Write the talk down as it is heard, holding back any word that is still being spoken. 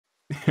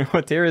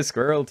What tier is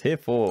Squirrel? Tier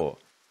 4.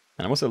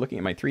 And I'm also looking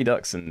at my 3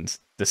 ducks and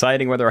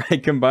deciding whether I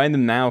combine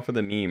them now for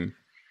the meme.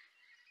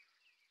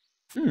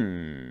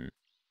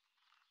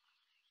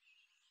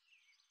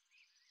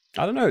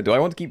 I don't know. Do I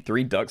want to keep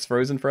 3 ducks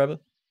frozen forever?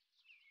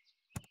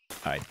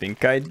 I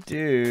think I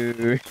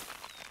do.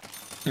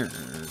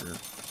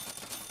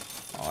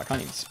 Oh, I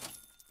can't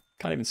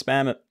even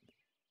spam it.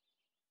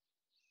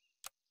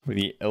 With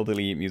the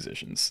elderly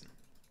musicians.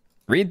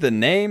 Read the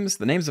names?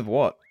 The names of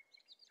what?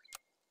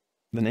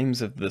 The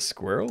names of the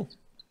squirrel?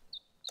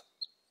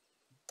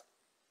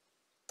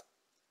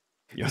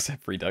 You also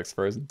have 3 ducks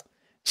frozen.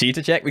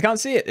 Cheetah check? We can't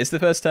see it. It's the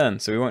first turn,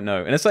 so we won't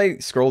know. Unless I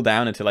scroll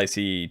down until I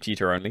see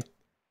cheetah only.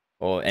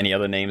 Or any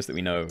other names that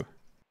we know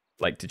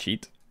like to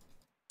cheat.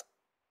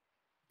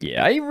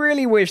 Yeah, I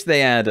really wish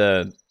they had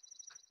a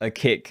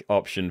kick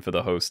option for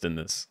the host in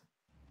this.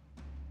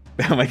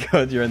 Oh my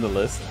god, you're in the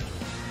list.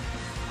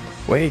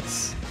 Wait.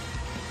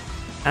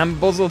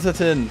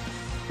 Ambozltatin.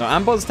 No,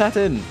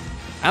 Amboztatin.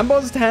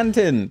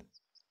 Amboztantin.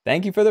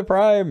 Thank you for the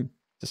prime.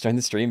 Just joined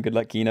the stream. Good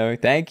luck,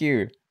 Keenoe. Thank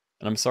you.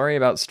 And I'm sorry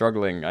about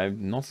struggling.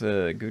 I'm not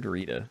a good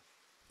reader.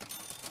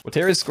 What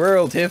tier is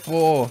Squirrel? Tier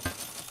 4.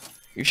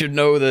 You should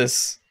know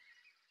this.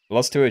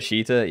 Lost to a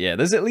cheetah? Yeah,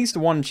 there's at least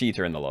 1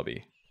 cheetah in the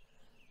lobby.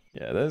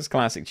 Yeah, there's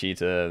classic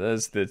cheetah.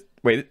 There's the...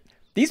 Wait,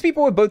 these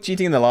people were both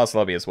cheating in the last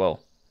lobby as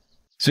well.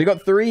 So we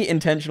got 3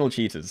 intentional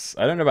cheaters.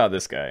 I don't know about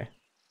this guy.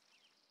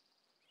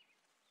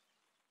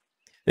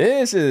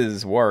 This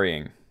is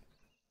worrying.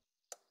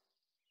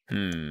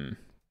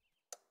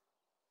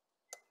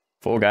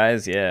 4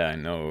 guys? Yeah, I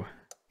know.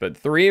 But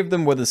 3 of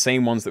them were the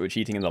same ones that were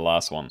cheating in the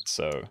last one,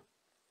 so...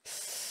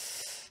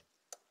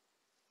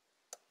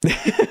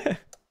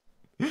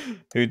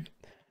 Who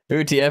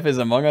TF is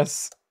among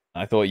us?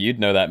 I thought you'd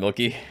know that,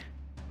 Milky.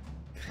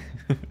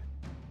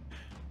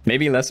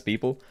 Maybe less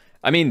people.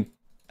 I mean,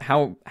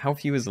 how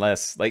few is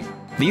less? Like,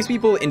 these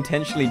people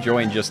intentionally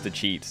join just to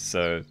cheat,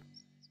 so...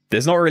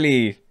 There's not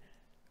really...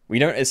 We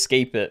don't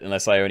escape it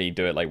unless I only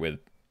do it, like, with,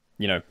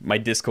 you know, my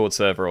Discord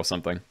server or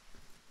something.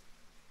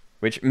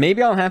 Which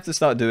maybe I'll have to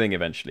start doing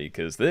eventually,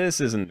 because this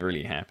isn't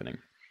really happening.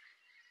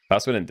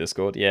 Password in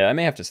Discord? Yeah, I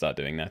may have to start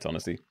doing that,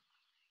 honestly.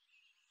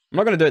 I'm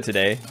not going to do it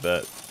today,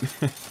 but...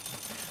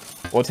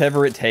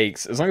 whatever it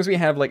takes. As long as we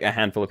have, like, a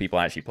handful of people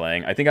actually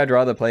playing. I think I'd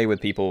rather play with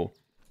people...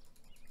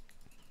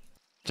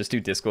 Just do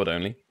Discord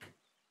only.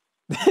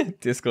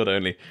 Discord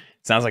only.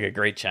 Sounds like a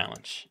great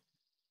challenge.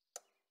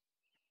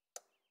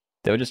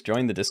 They'll just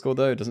join the Discord,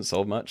 though? It doesn't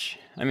solve much.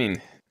 I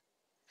mean...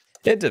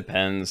 It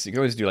depends. You can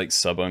always do, like,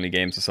 sub-only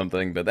games or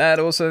something, but that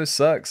also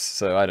sucks,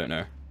 so I don't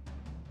know.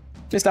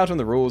 Missed out on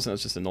the rules, and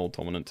it's just a normal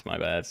tournament. My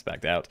bad, it's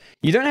backed out.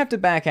 You don't have to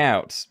back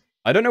out.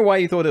 I don't know why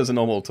you thought it was a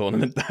normal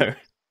tournament, though.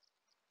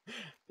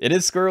 It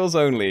is Squirrels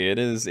Only. It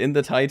is in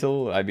the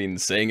title. I've been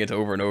saying it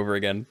over and over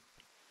again.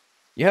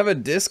 You have a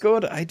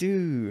Discord? I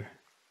do. Did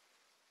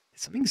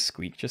something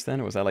squeak just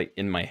then, or was that, like,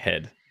 in my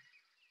head?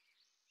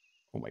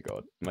 Oh my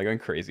god. Am I going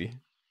crazy?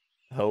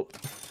 Help.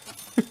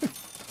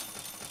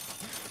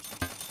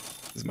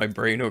 Is my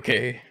brain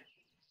okay?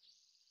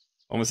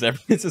 Almost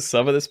everything's a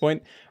sub at this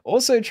point.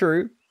 Also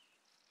true.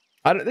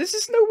 This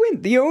is no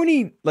win. The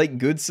only, like,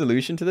 good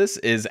solution to this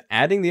is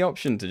adding the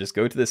option to just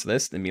go to this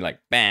list and be like,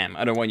 bam,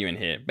 I don't want you in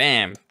here.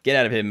 Bam, get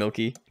out of here,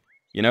 Milky.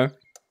 You know?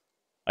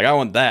 Like, I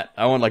want that.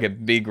 I want, like, a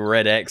big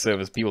red X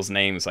over people's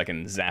names so I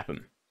can zap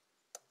them.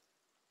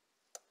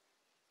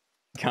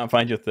 Can't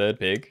find your 3rd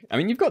pig? I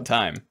mean, you've got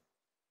time.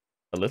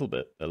 A little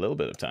bit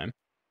of time.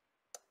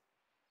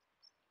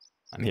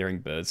 I'm hearing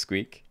birds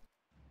squeak.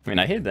 I mean,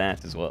 I heard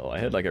that as well. I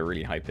heard, like, a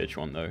really high-pitched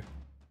one, though.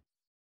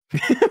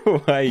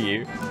 Why are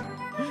you?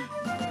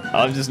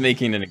 I'm just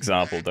making an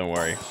example, don't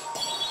worry.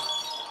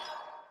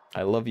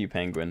 I love you,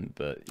 Penguin,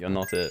 but you're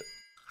not it.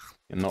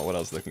 You're not what I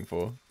was looking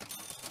for.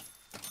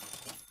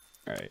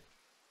 Alright.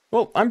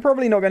 Well, I'm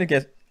probably not going to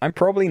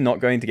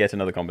get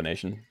another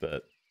combination,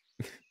 but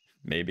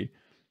maybe.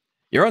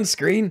 You're on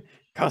screen?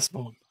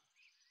 Custbomb.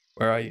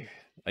 Where are you?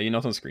 Are you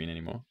not on screen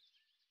anymore?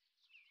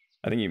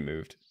 I think you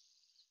moved.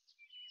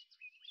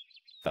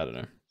 I don't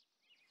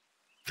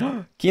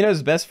know.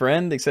 Keenoe's best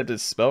friend, except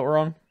it's spelt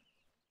wrong.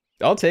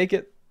 I'll take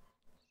it.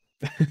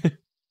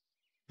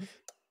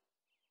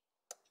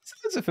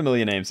 Lots of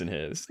familiar names in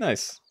here. This is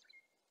nice.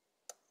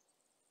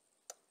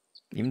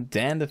 Even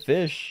Dan the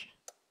fish.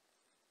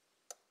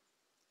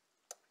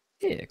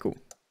 Yeah, cool.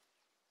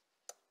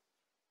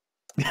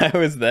 I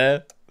was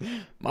there.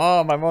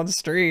 Mom, I'm on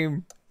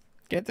stream.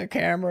 Get the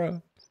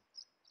camera.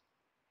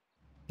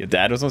 Your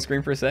dad was on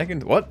screen for a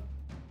second? What?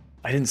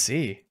 I didn't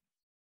see.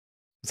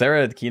 Was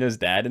there a Keenoe's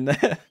dad in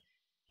there?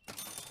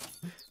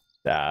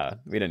 Nah,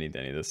 we don't need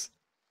any of this.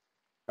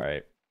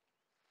 Alright.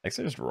 I guess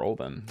I just roll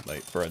them,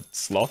 like, for a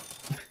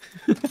sloth.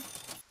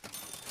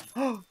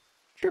 Oh,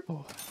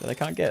 triple that I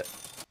can't get.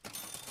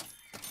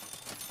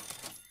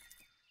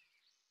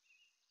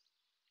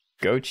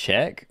 Go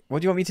check?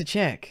 What do you want me to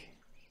check?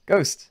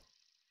 Ghost.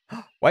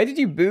 Why did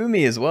you boo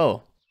me as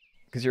well?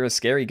 Because you're a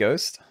scary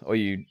ghost? Or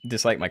you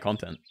dislike my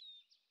content?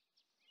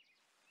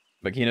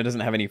 But Keenoe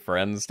doesn't have any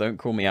friends. Don't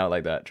call me out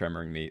like that,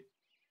 Tremoring Meat.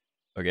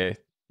 Okay?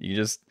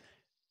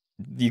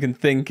 You can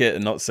think it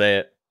and not say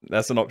it.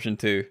 That's an option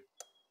too.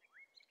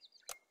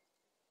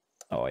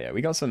 Oh yeah,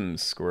 we got some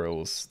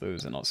squirrels.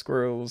 Those are not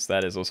squirrels.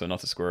 That is also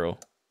not a squirrel.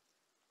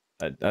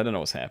 I don't know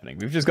what's happening.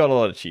 We've just got a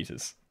lot of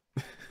cheaters.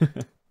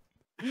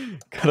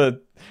 Got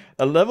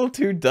a level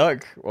 2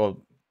 duck. Or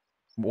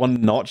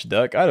one notch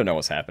duck. I don't know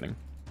what's happening.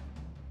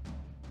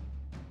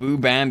 Boo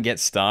Bam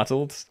gets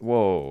startled.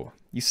 Whoa,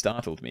 you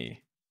startled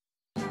me.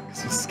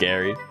 This is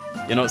scary.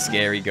 You're not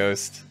scary,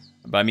 ghost.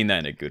 But I mean that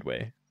in a good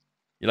way.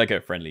 You're like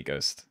a friendly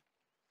ghost.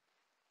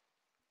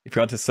 You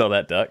forgot to sell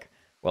that duck?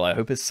 Well, I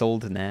hope it's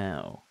sold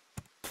now.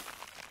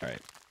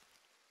 Alright.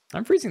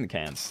 I'm freezing the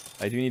cans.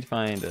 I do need to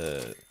find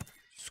a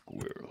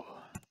squirrel.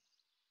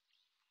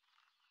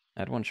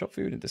 Add 1 shop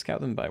food and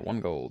discount them by 1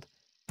 gold.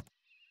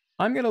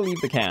 I'm gonna leave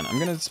the can. I'm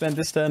gonna spend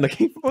this turn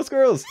looking for more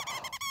squirrels.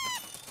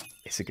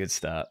 It's a good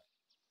start.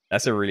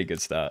 That's a really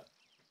good start.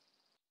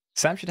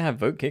 Sam should have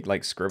vote kick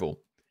like Scribble.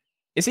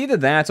 It's either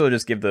that or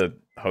just give the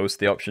host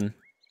the option.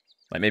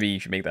 Like maybe you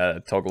should make that a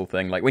toggle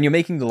thing. Like when you're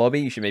making the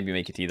lobby, you should maybe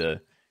make it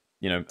either,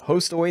 you know,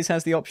 host always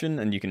has the option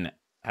and you can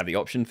have the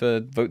option for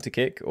vote to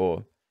kick,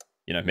 or,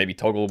 you know, maybe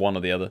toggle one or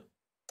the other.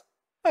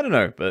 I don't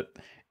know, but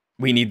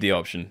we need the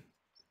option.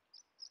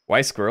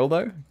 Why Squirrel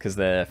though? Because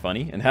they're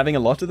funny. And having a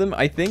lot of them,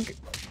 I think...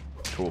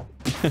 Cool.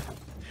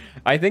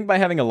 I think by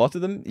having a lot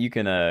of them, you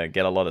can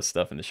get a lot of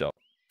stuff in the shop.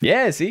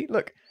 Yeah, see?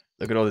 Look.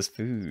 Look at all this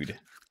food.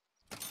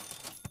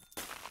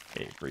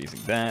 Okay,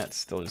 freezing that.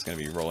 Still just going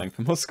to be rolling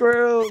for more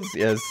squirrels.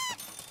 Yes.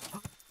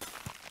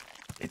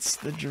 It's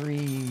the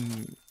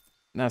dream.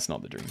 No, it's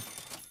not the dream.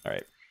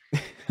 Alright.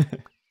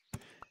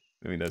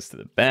 Moving those to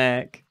the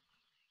back.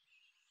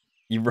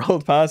 You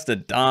rolled past a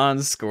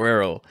darn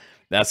squirrel.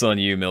 That's on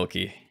you,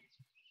 Milky.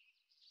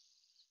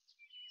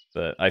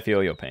 But I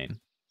feel your pain.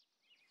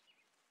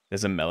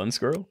 There's a melon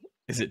squirrel?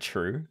 Is it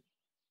true?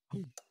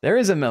 There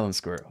is a melon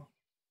squirrel.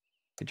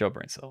 Good job,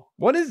 Brain Cell.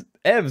 What is...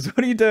 Evs,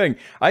 what are you doing?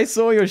 I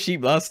saw your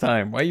sheep last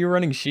time. Why are you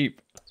running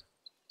sheep?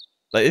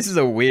 Like, this is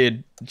a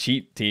weird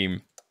cheat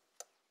team.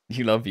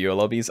 You love viewer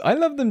lobbies. I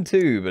love them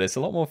too, but it's a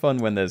lot more fun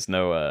when there's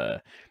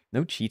no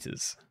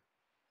cheaters.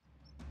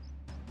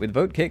 With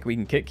vote kick, we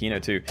can kick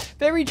Keenoe too.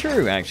 Very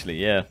true, actually,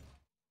 yeah.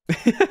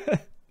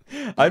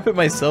 I put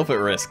myself at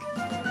risk.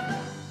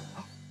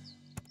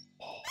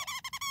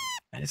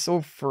 And it's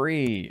all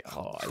free.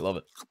 Oh, I love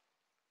it.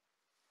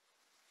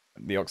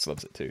 The Ox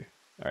loves it too.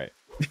 Alright.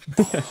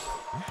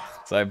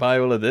 So I buy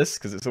all of this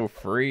because it's all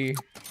free.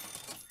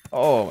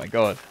 Oh my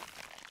god.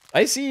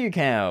 I see you,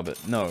 cow,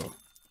 but no.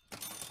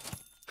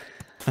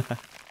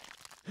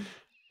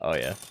 Oh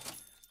yeah.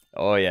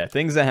 Oh yeah,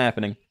 things are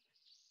happening.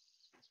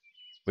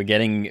 We're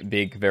getting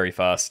big very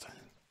fast.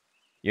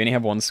 You only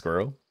have 1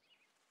 squirrel?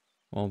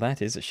 Well,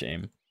 that is a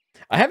shame.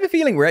 I have a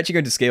feeling we're actually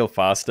going to scale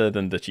faster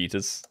than the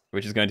cheaters,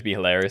 which is going to be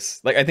hilarious.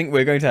 Like, I think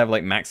we're going to have,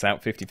 like, max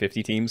out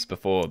 50-50 teams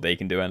before they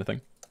can do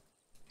anything.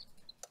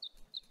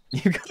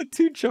 You got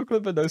 2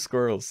 chocolate but no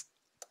squirrels.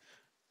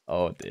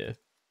 Oh, dear.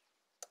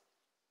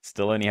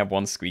 Still only have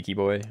 1 squeaky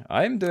boy.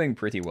 I'm doing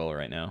pretty well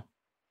right now.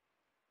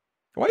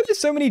 Why are there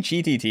so many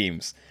cheaty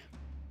teams?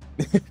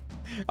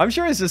 I'm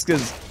sure it's just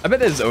because... I bet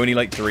there's only,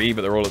 like, 3,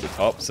 but they're all at the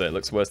top, so it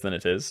looks worse than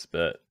it is,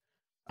 but...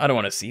 I don't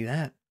want to see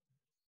that.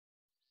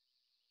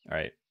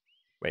 Alright.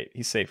 Wait,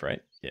 he's safe,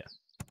 right? Yeah.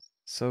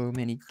 So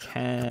many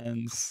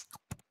cans.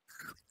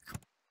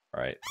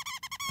 Alright.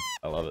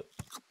 I love it.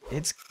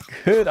 It's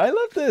good. I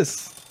love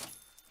this.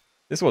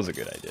 This was a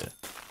good idea.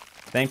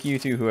 Thank you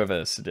to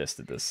whoever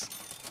suggested this.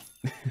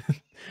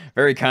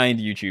 Very kind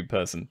YouTube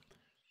person.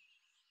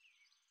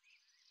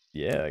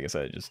 Yeah, I guess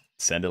I just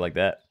send it like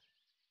that.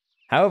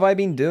 How have I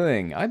been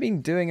doing? I've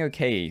been doing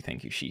okay,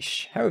 thank you,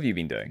 Sheesh. How have you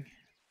been doing?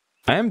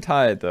 I am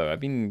tired, though. I've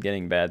been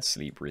getting bad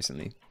sleep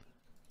recently.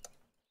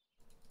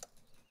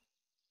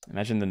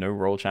 Imagine the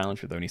no-roll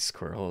challenge with only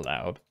squirrel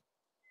allowed.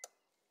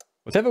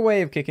 Whatever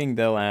way of kicking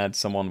they'll add,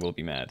 someone will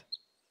be mad.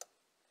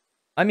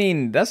 I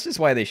mean, that's just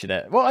why they should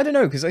add... Well, I don't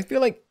know, because I feel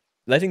like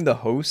letting the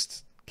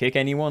host kick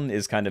anyone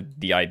is kind of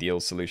the ideal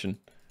solution.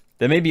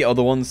 There may be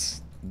other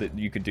ones that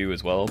you could do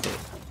as well, but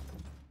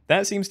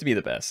that seems to be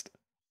the best.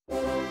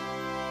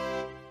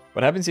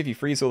 What happens if you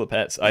freeze all the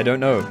pets? I don't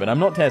know, but I'm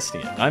not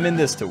testing it. I'm in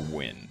this to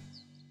win.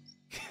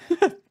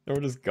 They're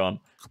just gone.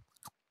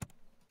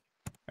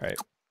 Alright.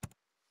 I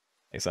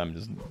guess I'm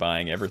just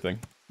buying everything.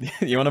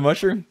 You want a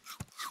mushroom?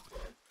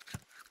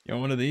 You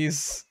want one of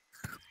these?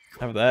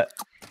 Have that.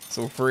 It's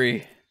all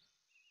free.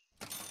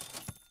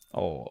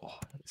 Oh,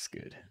 that's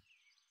good.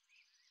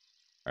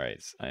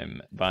 Alright,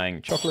 I'm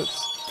buying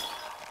chocolates.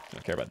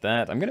 Don't care about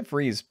that. I'm gonna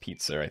freeze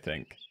pizza, I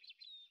think.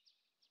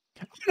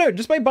 I don't know,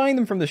 just by buying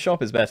them from the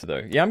shop is better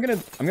though. Yeah, I'm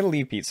gonna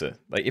leave pizza.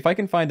 Like, if I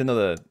can find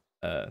another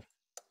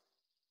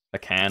a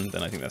can,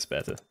 then I think that's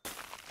better.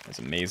 That's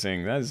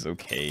amazing. That is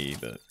okay,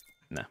 but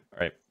nah.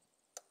 Alright.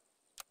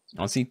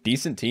 Honestly,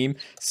 decent team.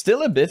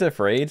 Still a bit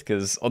afraid,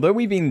 because although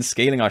we've been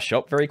scaling our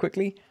shop very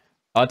quickly,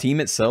 our team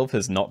itself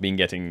has not been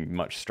getting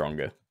much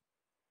stronger.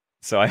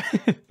 So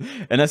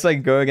unless I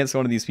go against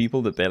one of these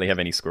people that barely have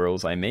any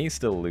squirrels, I may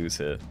still lose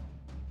here.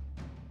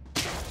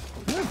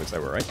 I'm gonna Looks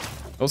like we're right.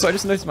 Also, I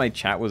just noticed my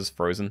chat was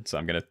frozen, so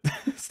I'm gonna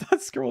start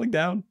scrolling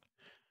down.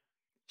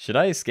 Should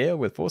I scale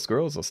with 4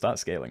 squirrels or start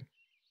scaling?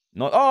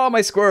 Not. Oh,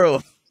 my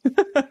squirrel!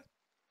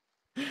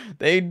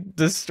 They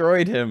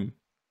destroyed him.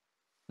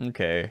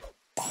 Okay.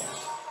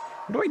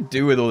 What do I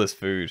do with all this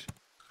food?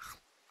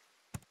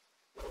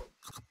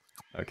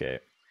 Okay.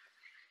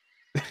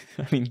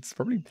 I mean, it's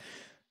probably...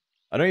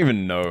 I don't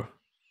even know.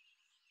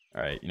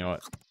 Alright, you know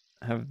what?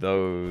 Have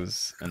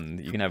those,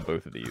 and you can have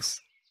both of these.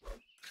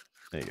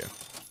 There you go.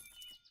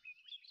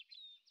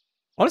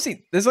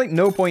 Honestly, there's like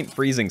no point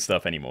freezing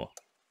stuff anymore.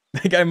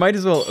 Like, I might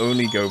as well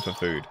only go for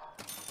food.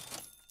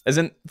 As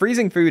in,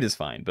 freezing food is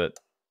fine, but...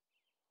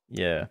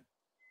 Yeah.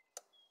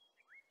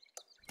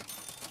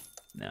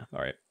 Nah,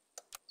 alright.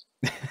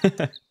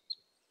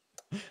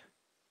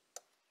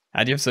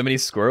 How'd you have so many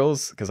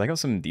squirrels? Because I got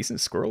some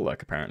decent squirrel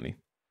luck, apparently.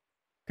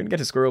 Couldn't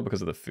get a squirrel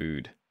because of the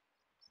food.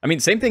 I mean,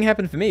 same thing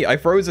happened for me. I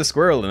froze a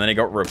squirrel and then it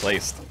got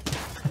replaced.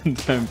 I'm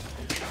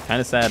kind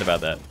of sad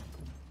about that.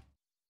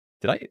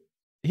 Did I...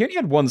 He only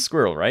had 1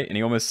 squirrel, right? And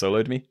he almost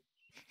soloed me?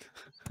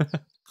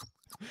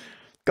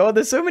 God,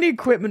 there's so many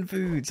equipment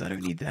foods. I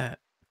don't need that.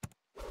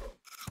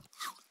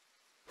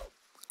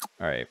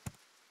 Alright.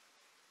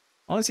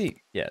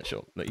 Honestly, yeah,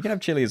 sure. Look, you can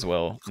have chili as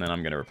well. And then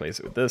I'm going to replace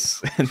it with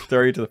this and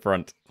throw you to the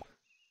front.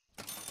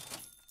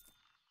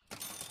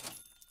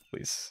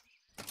 Please.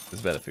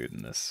 There's better food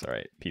than this.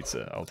 Alright,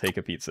 pizza. I'll take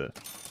a pizza.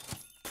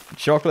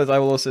 Chocolate I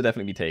will also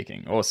definitely be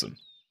taking. Awesome.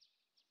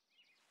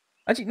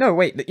 Actually, no,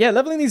 wait. Yeah,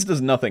 leveling these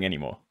does nothing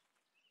anymore.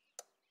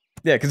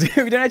 Yeah, because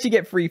we don't actually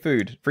get free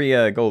food.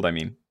 Free gold, I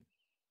mean.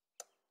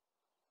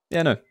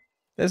 Yeah, no.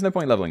 There's no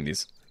point leveling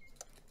these.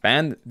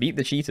 Beat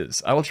the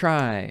cheaters. I will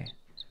try.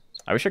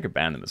 I wish I could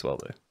ban them as well,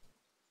 though.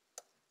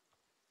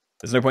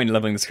 There's no point in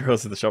leveling the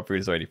squirrels if the shop food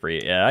is already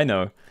free. Yeah, I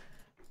know.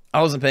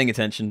 I wasn't paying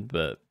attention,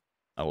 but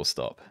I will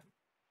stop.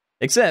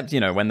 Except,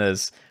 you know, when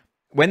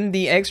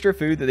the extra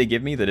food that they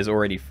give me that is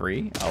already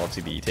free, I'll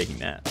obviously be taking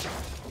that.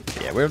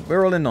 Yeah,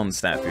 we're all in on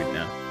stat food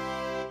now.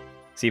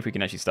 See if we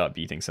can actually start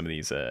beating some of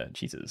these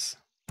cheaters.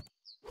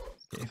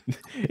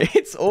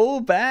 It's all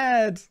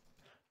bad.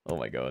 Oh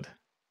my god.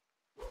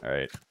 All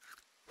right.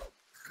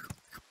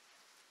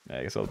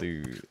 I guess I'll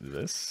do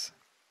this.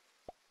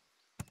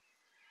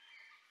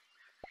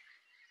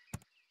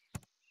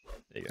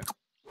 There you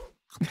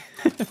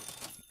go.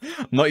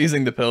 I'm not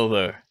using the pill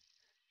though.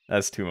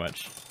 That's too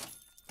much.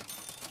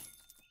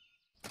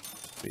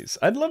 Please.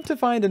 I'd love to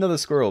find another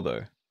squirrel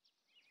though.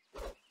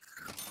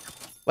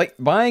 Like,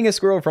 buying a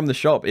squirrel from the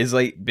shop is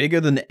like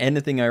bigger than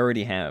anything I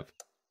already have.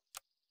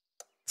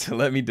 So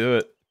let me do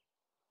it.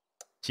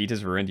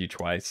 Cheetahs ruined you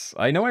twice.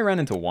 I know I ran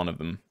into one of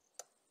them.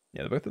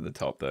 Yeah, they're both at the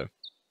top though.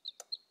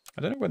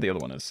 I don't know where the other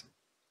one is.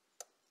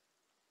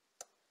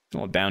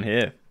 Oh, down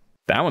here.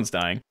 That one's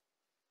dying.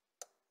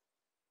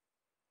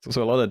 There's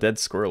also a lot of dead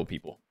squirrel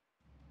people.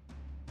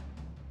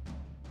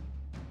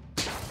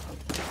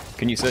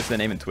 Can you search their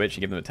name in Twitch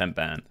and give them a temp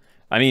ban?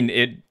 I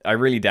mean, I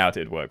really doubt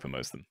it'd work for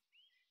most of them.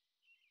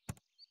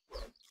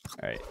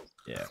 Alright,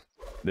 yeah.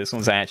 This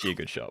one's actually a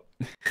good shop.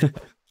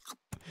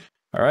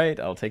 Alright,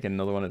 I'll take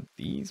another one of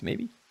these,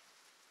 maybe?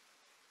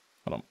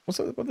 Hold on, what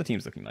are the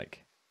teams looking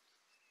like?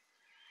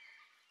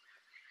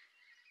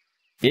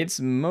 It's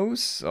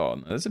most... Oh,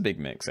 no, that's a big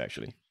mix,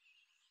 actually.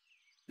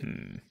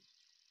 I'm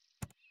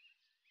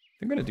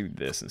gonna do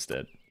this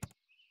instead.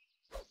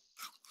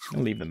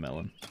 I'll leave the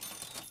melon.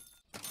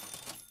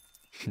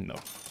 No.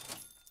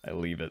 I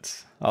leave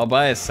it. I'll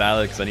buy a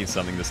salad because I need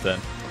something this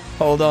time.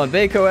 Hold on,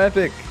 Baco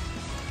Epic!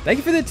 Thank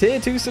you for the tier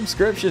 2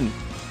 subscription!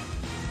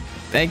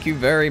 Thank you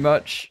very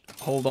much.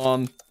 Hold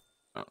on.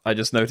 I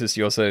just noticed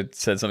you also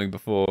said something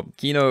before.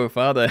 Keenoe,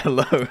 father,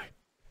 hello.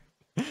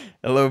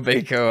 Hello,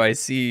 Baco, I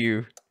see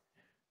you.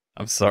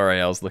 I'm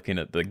sorry, I was looking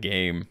at the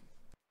game.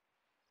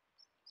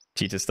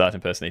 Cheetahs start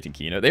impersonating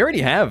Keenoe. They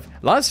already have.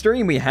 Last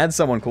stream, we had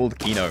someone called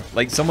Keenoe.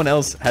 Like, someone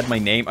else had my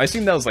name. I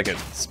assume that was like a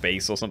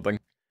space or something.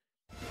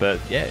 But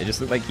yeah, it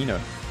just looked like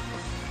Keenoe.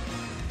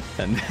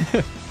 And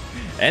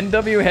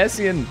NW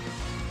Hessian.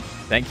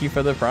 Thank you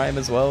for the prime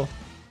as well.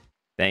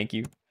 Thank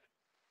you.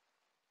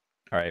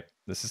 Alright,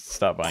 let's just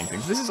start buying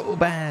things. This is all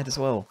bad as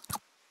well.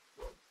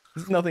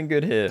 There's nothing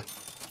good here.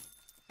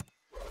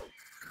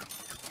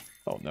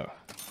 Oh no.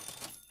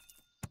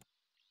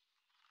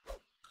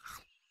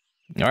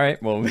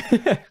 Alright, well...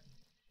 I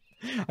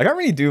can't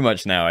really do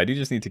much now. I do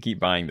just need to keep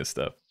buying this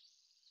stuff.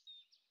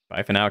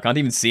 Bye for now. I can't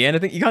even see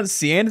anything. You can't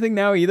see anything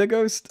now either,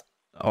 Ghost?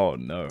 Oh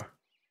no.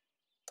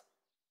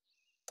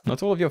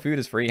 Not all of your food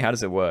is free. How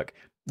does it work?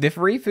 The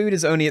free food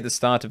is only at the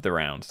start of the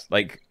round.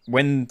 Like,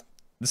 when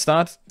the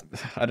start...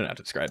 I don't know how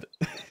to describe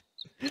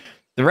it.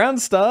 The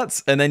round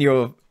starts, and then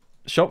your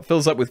shop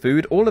fills up with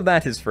food. All of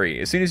that is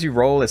free. As soon as you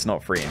roll, it's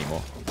not free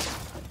anymore.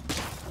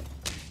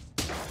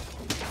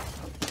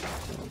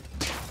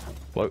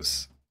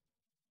 Close.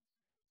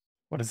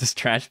 What is this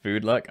trash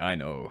food like? I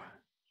know.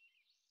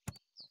 Oh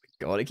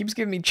my god, it keeps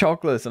giving me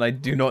chocolates, and I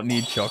do not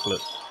need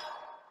chocolate.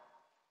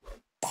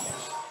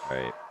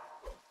 Alright.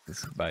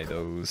 Let's buy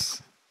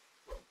those.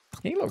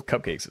 Getting a lot of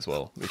cupcakes as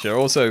well, which are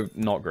also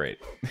not great.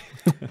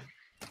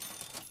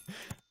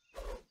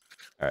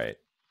 Alright.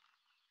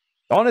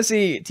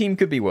 Honestly, team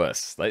could be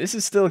worse. Like, this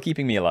is still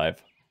keeping me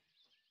alive.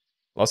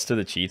 Lost to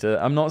the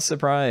cheetah. I'm not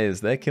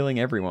surprised. They're killing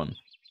everyone.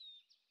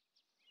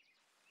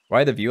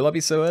 Why the view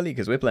lobby so early?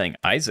 Because we're playing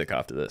Isaac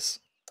after this.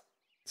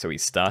 So we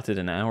started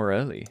an hour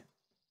early.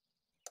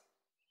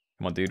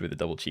 Come on, dude, with the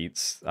double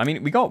cheats. I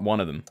mean, we got one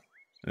of them.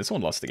 This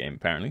one lost the game,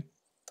 apparently.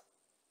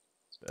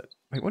 But,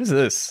 wait, what is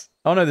this?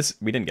 Oh, no, this...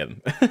 We didn't get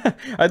them.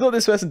 I thought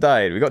this person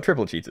died. We got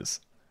triple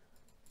cheaters.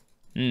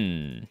 How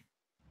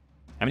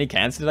many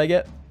cans did I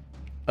get?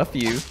 A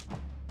few.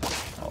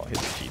 Oh, here's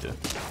a cheater.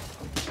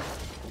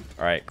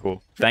 Alright,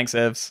 cool. Thanks,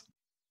 Evs.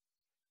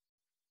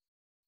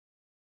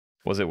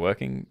 Was it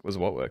working? Was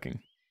what working?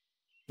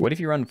 What if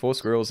you run 4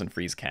 squirrels and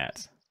freeze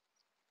cat?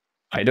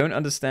 I don't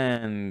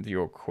understand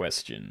your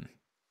question.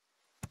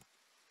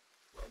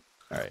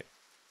 Alright.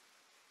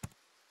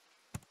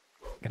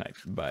 Can I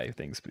buy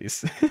things,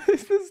 please?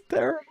 This is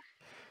terrible.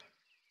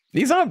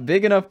 These aren't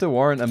big enough to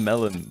warrant a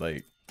melon,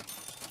 like...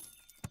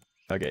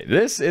 Okay,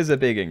 this is a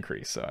big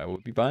increase, so I will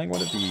be buying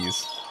one of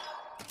these.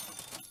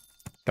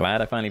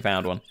 Glad I finally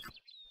found one.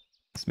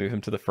 Let's move him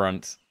to the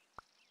front.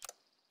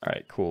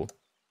 Alright, cool.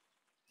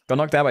 Got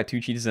knocked out by 2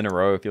 cheaters in a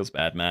row. Feels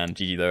bad, man.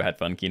 GG though, had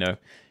fun, Keenoe.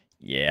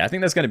 Yeah, I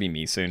think that's gonna be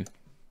me soon.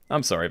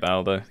 I'm sorry,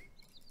 Val, though.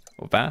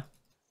 Or Val?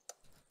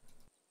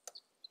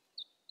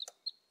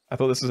 I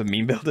thought this was a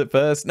meme build at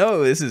first.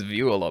 No, this is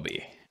viewer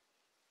lobby.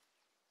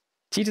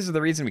 Cheaters are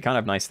the reason we can't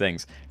have nice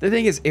things. The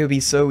thing is, it would be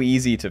so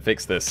easy to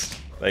fix this.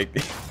 Like,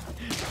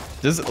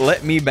 just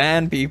let me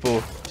ban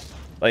people.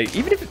 Like,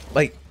 even if,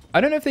 like,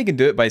 I don't know if they can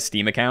do it by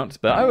Steam account,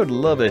 but I would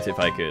love it if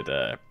I could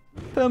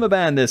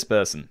permaban this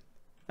person.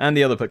 And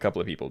the other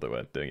couple of people that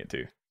were doing it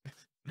too.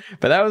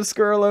 But that was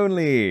Squirrel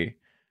Only.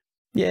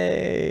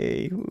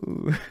 Yay.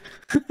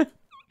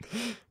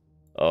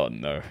 Oh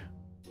no.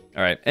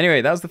 Alright,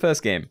 anyway, that was the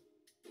first game.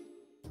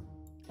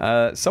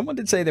 Someone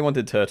did say they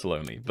wanted turtle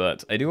only,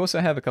 but I do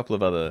also have a couple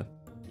of other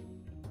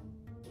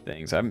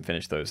things. I haven't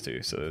finished those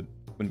two, so there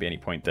wouldn't be any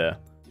point there.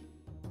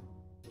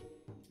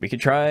 We could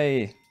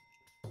try,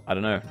 I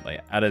don't know,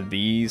 like out of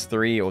these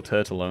 3 or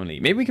turtle only.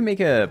 Maybe we can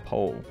make a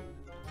poll.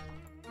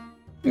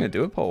 I'm gonna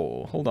do a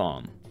poll. Hold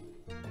on.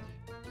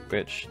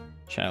 Which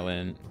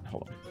challenge?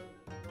 Hold on.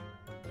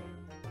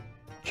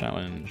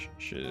 Challenge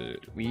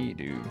should we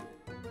do?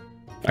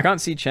 I can't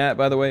see chat,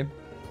 by the way.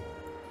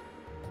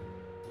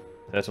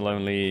 Turtle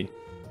only.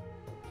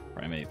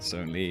 Primates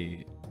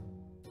only.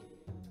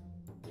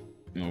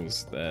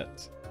 Animals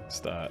that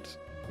start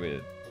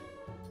with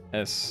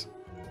S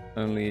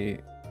only.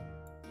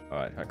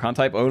 Alright, I can't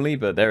type only,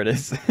 but there it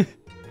is.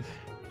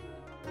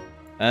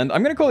 And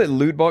I'm gonna call it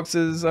loot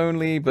boxes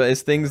only, but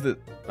it's things that...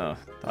 Oh,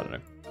 I don't know.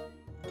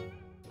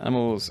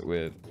 Animals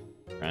with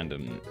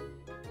random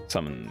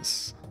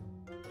summons.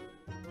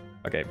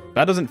 Okay,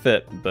 that doesn't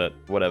fit, but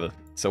whatever.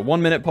 So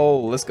 1 minute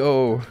poll, let's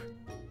go.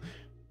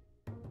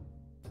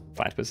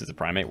 Platypus is a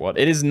primate, what?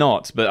 It is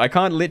not, but I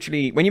can't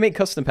literally... When you make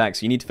custom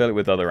packs, you need to fill it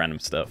with other random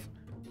stuff.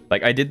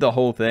 Like, I did the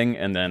whole thing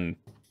and then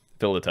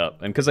filled it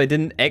up. And because I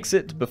didn't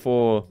exit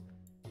before...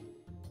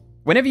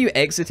 Whenever you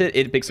exit it,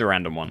 it picks a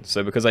random one.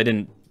 So because I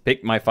didn't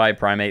pick my 5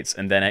 primates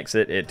and then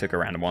exit, it took a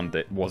random one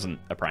that wasn't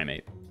a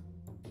primate.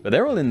 But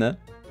they're all in there.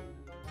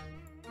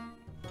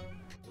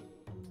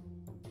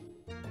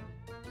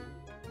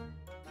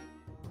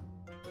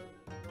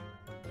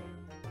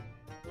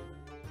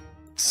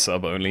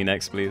 Sub only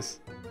next, please.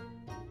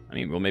 I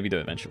mean, we'll maybe do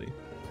it eventually.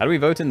 How do we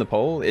vote in the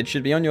poll? It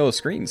should be on your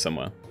screen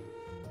somewhere.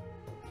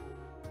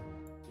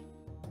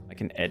 I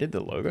can edit the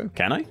logo?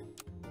 Can I?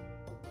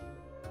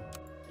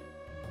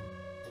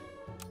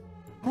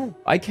 Oh,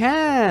 I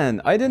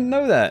can! I didn't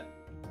know that.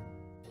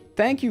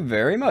 Thank you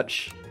very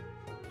much.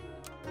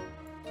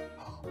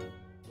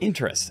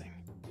 Interesting.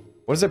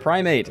 What is a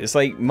primate? It's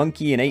like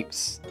monkey and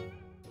apes.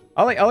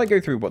 I'll go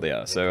through what they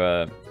are.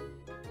 So,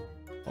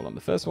 hold on.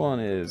 The first one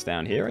is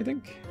down here, I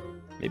think.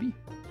 Maybe?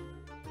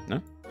 No?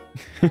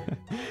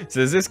 So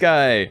there's this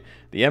guy,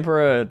 the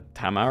Emperor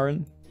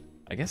Tamarin,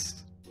 I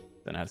guess.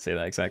 Don't know how to say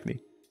that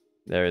exactly.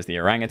 There is the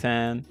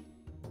orangutan.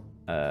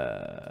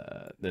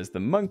 There's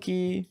the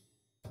monkey.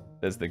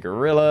 There's the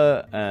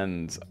gorilla,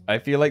 and I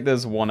feel like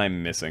there's one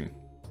I'm missing.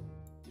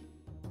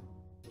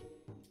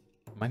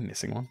 Am I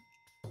missing one?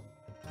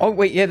 Oh,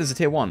 wait, yeah, there's a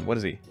tier 1. What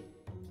is he?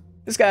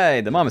 This guy,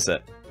 the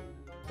marmoset.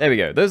 There we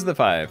go. Those are the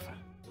 5.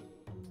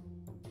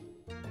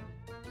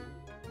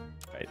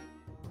 Right.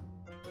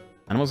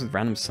 Animals with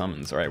random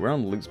summons. Alright, we're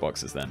on loot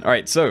boxes then.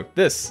 Alright, so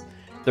this.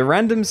 The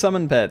random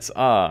summon pets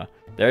are...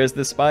 There is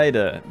the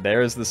spider.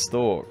 There is the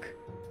stork.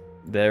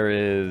 There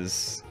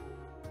is...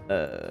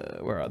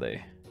 where are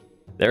they?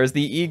 There is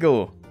the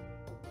eagle.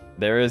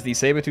 There is the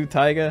saber-toothed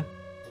tiger.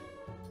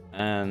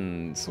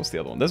 And what's the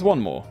other one? There's one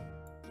more.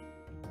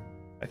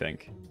 I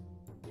think.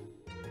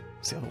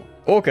 What's the other one?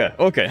 Orca.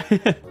 Orca.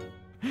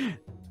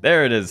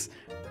 There it is.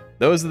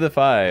 Those are the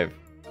 5.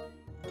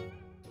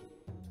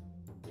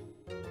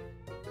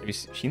 Have you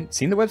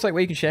seen the website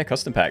where you can share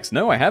custom packs?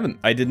 No, I haven't.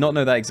 I did not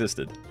know that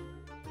existed.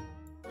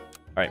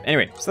 Alright,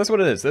 anyway, so that's what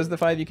it is. Those are the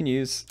 5 you can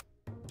use.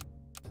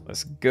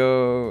 Let's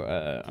go.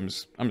 I'm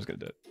just gonna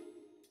do it.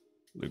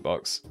 Loot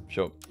box.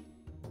 Sure.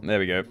 There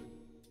we go.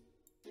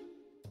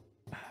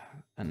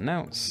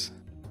 Announce.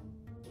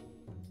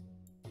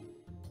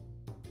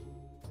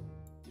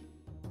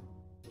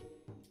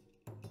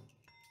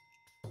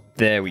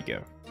 There we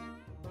go.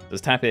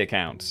 Does tap here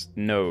count?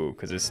 No,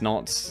 because it's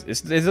not.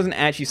 It doesn't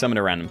actually summon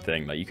a random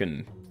thing. Like, you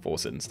can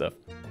force it and stuff.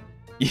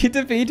 You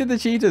defeated the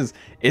cheaters.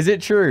 Is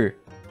it true?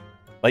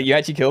 Like, you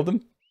actually killed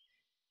them?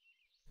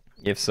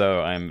 If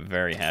so, I'm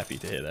very happy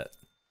to hear that.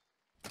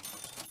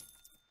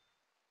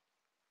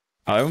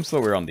 I almost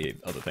thought we were on the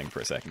other thing for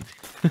a second.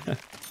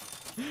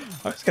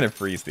 I'm just gonna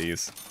freeze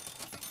these.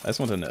 I just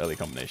want an early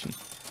combination.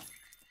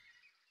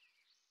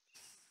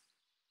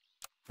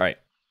 Alright.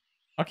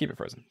 I'll keep it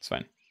frozen. It's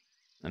fine.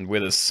 And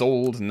we're the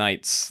Souled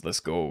Knights. Let's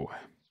go.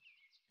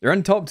 You're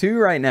on top 2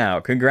 right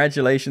now.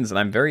 Congratulations. And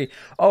I'm very...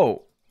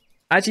 Oh,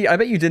 actually, I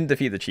bet you didn't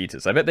defeat the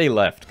cheaters. I bet they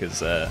left because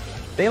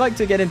they like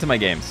to get into my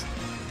games.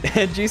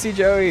 Juicy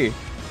Joey.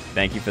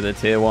 Thank you for the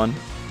tier 1.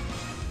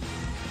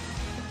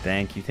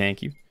 Thank you,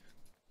 thank you.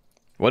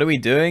 What are we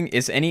doing?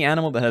 It's any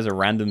animal that has a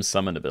random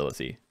summon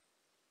ability.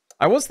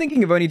 I was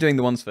thinking of only doing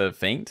the ones for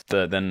Faint,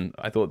 but then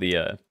I thought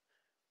the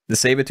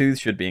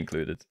Sabertooth should be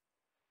included.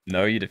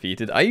 No, you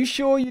defeated. Are you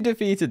sure you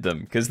defeated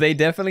them? Because they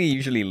definitely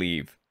usually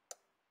leave.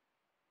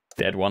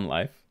 Dead 1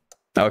 life.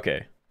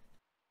 Okay.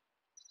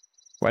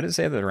 Why did it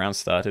say that the round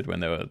started when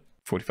there were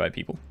 45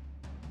 people?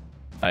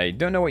 I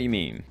don't know what you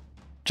mean.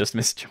 Just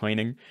missed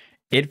joining.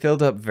 It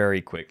filled up very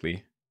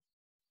quickly.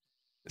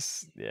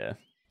 Yeah.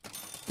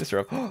 This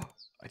rough. Oh,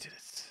 I did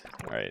it.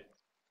 Alright.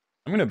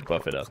 I'm gonna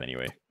buff it up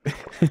anyway.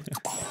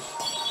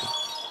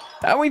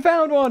 And we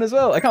found one as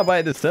well! I can't buy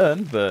it this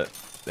turn, but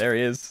there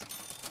he is.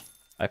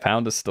 I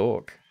found a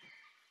stalk.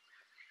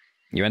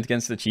 You went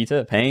against the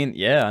cheetah? Pain?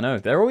 Yeah, I know.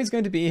 They're always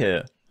going to be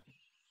here.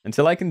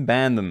 Until I can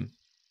ban them.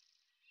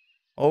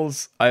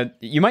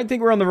 You might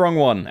think we're on the wrong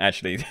one,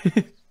 actually.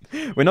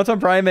 We're not on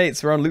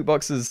primates, we're on loot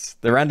boxes.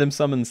 The random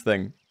summons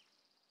thing.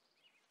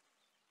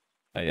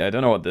 I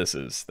don't know what this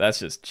is. That's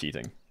just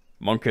cheating.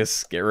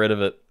 Monkus, get rid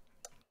of it.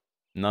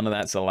 None of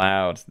that's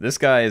allowed. This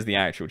guy is the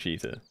actual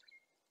cheater.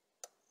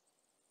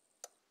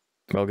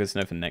 Well, good to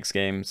know for the next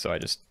game, so I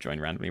just join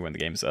randomly when the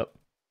game's up.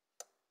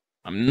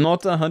 I'm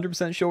not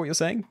 100% sure what you're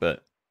saying,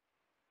 but...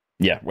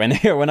 Yeah,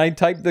 when I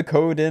type the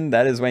code in,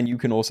 that is when you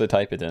can also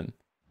type it in.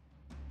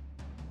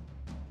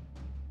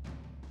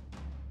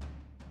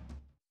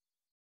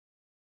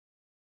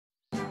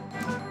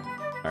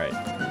 Alright.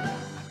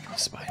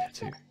 Spider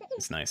too.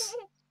 It's nice.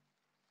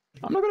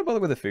 I'm not gonna bother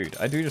with the food.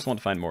 I do just want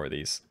to find more of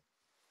these.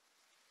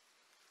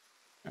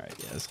 Alright,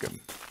 yeah, let's go.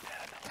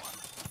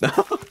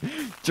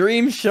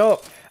 Dream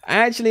Shop!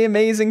 Actually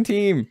amazing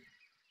team!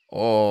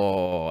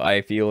 Oh,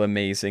 I feel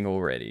amazing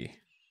already.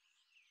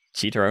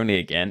 Cheater Only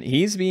again.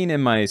 He's been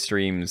in my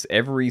streams,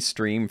 every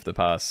stream for the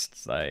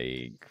past,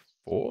 like,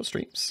 4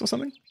 streams or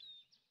something?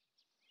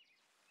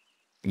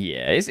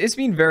 Yeah, it's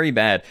been very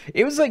bad.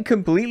 It was, like,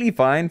 completely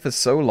fine for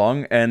so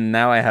long, and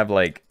now I have,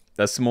 like,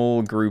 a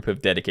small group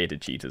of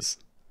dedicated cheaters.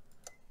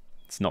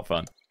 It's not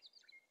fun.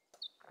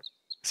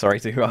 Sorry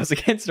to who I was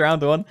against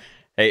round 1.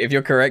 Hey, if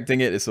you're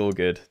correcting it, it's all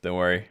good. Don't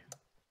worry.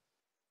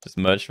 Just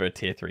merged for a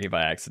tier 3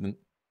 by accident.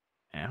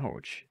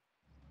 Ouch.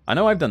 I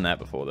know I've done that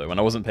before, though, when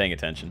I wasn't paying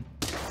attention.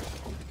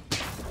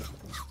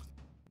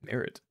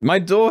 Mirrored. My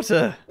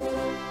daughter!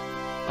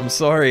 I'm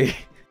sorry.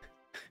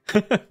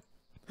 I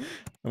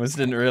almost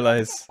didn't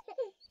realize.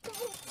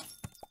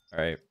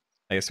 Alright.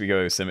 I guess we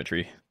go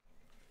symmetry.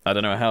 I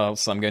don't know how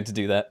else I'm going to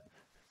do that.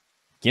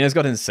 Keenoe's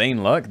got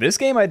insane luck. This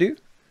game I do.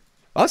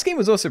 Last game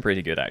was also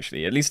pretty good,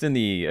 actually. At least in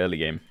the early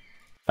game.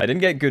 I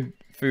didn't get good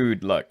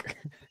food luck.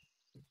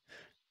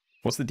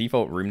 What's the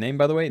default room name,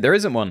 by the way? There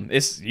isn't one.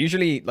 It's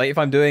usually, like, if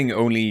I'm doing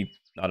only,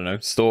 I don't know,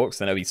 stalks,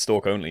 then it'll be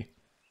stalk only.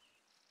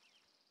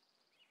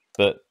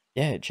 But,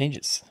 yeah, it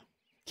changes.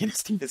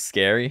 Keenoe's team is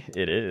scary.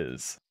 It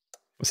is.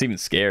 What's even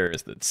scarier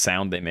is the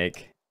sound they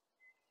make.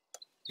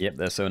 Yep,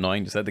 they're so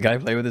annoying. Just let the guy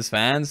play with his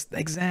fans.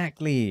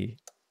 Exactly.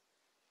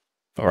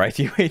 Alright,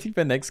 you waiting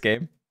for next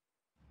game?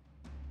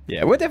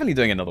 Yeah, we're definitely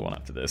doing another one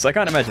after this. I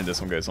can't imagine this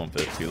one goes on for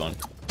too long.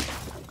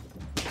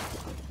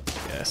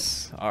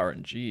 Yes,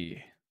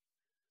 RNG.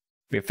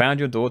 We have found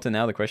your daughter,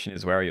 now the question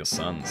is, where are your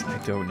sons? I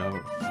don't know.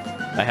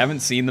 I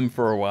haven't seen them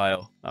for a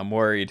while. I'm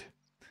worried.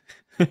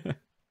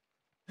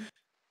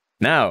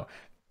 Now,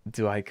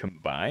 do I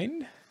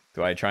combine?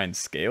 Do I try and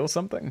scale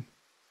something?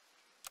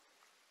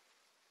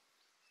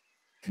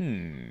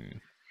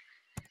 I'm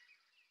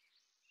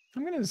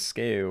gonna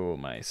scale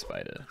my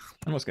spider.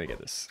 I'm just gonna get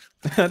this.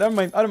 I don't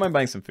mind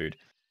buying some food.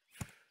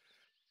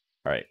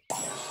 Alright.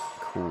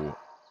 Cool.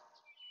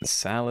 The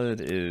salad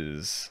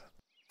is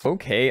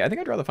okay. I think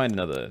I'd rather find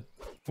another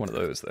one of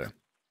those, though.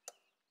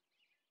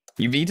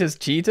 Uvita's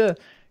cheetah?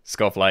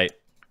 Scofflight.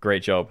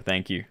 Great job.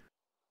 Thank you.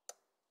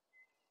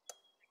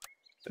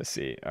 Let's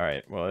see.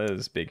 Alright, well,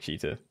 there's big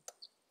cheetah.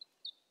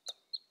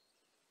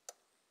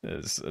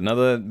 There's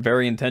another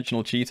very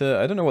intentional cheetah.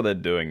 I don't know what they're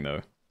doing,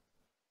 though.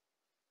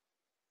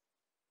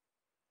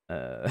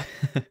 Uh...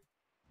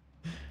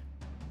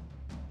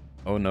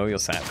 oh no, your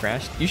sap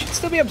crashed. You should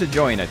still be able to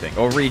join, I think,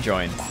 or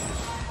rejoin.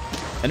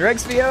 And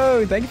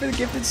RexVO, thank you for the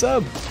gifted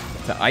sub.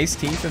 To iced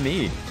tea for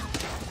me.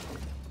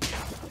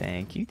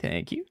 Thank you,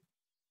 thank you.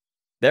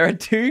 There are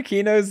 2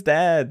 Keenoe's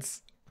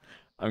dads.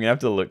 I'm gonna have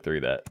to look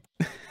through that.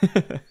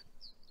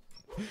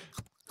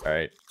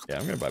 Alright, yeah,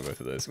 I'm gonna buy both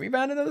of those. We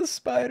found another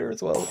spider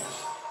as well.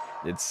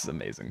 It's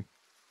amazing.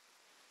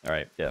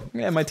 Alright, yeah, I'm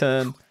gonna have my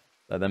turn.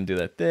 Let them do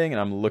their thing, and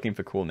I'm looking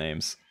for cool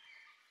names.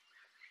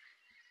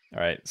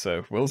 Alright,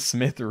 so Will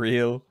Smith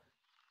real.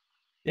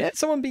 Yeah,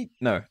 someone beat...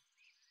 No,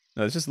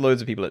 there's just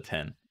loads of people at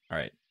 10.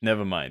 Alright,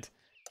 never mind.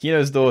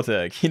 Keenoe's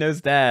daughter,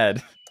 Keenoe's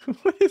dad.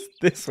 What is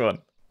this one?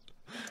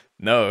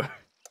 No.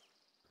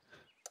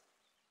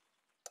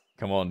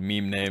 Come on,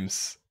 meme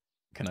names.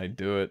 Can I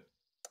do it?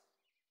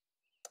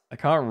 I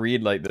can't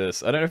read like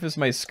this. I don't know if it's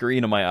my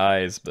screen or my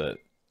eyes, but...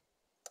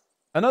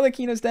 Another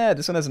Keenoe's dad.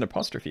 This one has an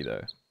apostrophe,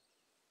 though.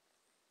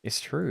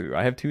 It's true.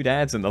 I have 2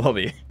 dads in the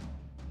lobby.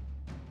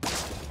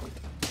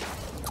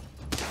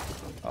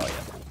 Oh,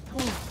 yeah.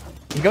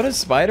 He got a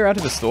spider out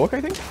of a stalk,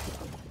 I think?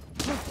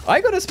 I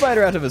got a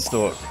spider out of a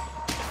stalk.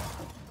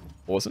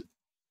 Awesome.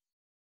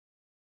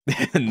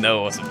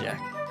 No, awesome, Jack.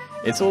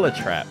 It's all a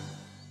trap.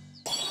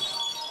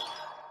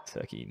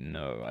 Turkey,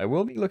 no. I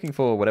will be looking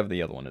for whatever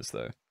the other one is,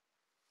 though.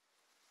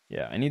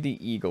 Yeah, I need the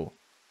eagle.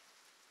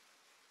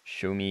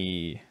 Show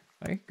me...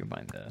 I can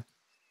combine there.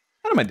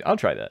 I don't mind. I'll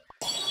try that.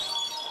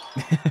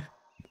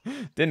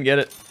 Didn't get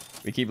it.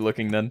 We keep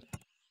looking then.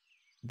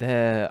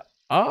 There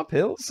are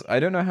pills. I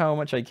don't know how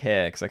much I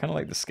care, because I kind of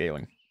like the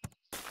scaling.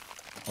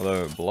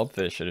 Although,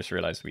 blobfish, I just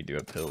realized we do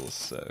have pills,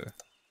 so...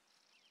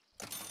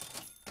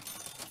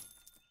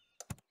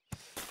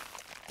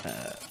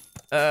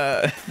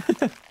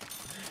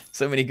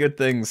 So many good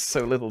things,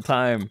 so little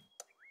time.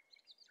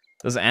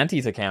 Does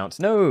anteater count?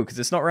 No, because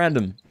it's not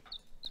random.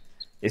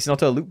 It's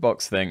not a loot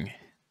box thing.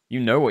 You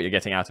know what you're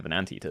getting out of an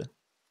anteater.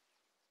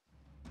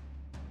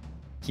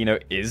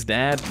 Keenoe is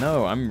dad?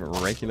 No, I'm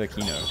regular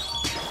Keenoe.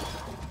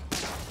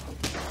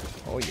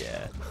 Oh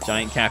yeah.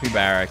 Giant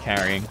capybara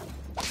carrying.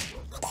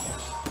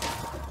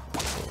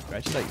 Oh,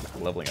 actually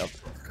like leveling up.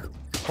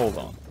 Hold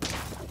on.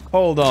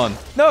 Hold on.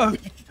 No!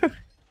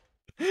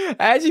 I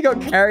actually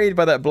got carried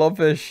by that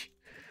blobfish.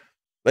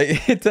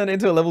 Like, it turned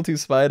into a level 2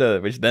 spider,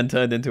 which then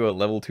turned into a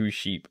level 2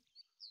 sheep.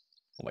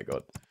 Oh my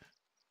god.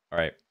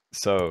 Alright,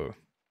 so...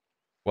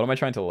 What am I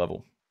trying to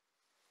level?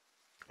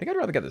 I think I'd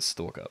rather get this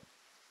stalk up.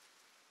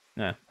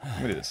 Nah, I'm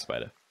gonna do this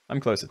spider. I'm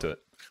closer to it.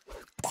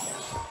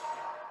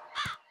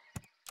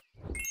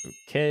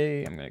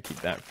 Okay, I'm gonna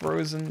keep that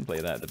frozen, play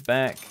that at the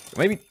back.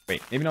 Maybe,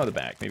 wait, maybe not at the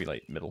back, maybe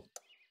like middle.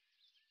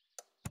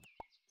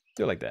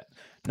 Do it like that.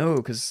 No,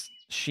 because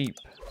sheep.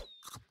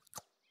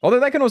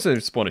 Although that can also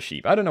spawn a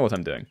sheep. I don't know what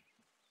I'm doing.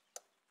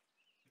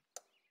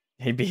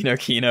 Hey, Bino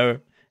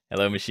Keenoe.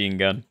 Hello, machine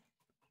gun.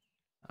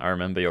 I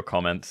remember your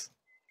comments.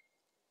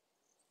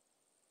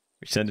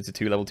 Which turned into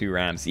 2 level 2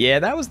 rams. Yeah,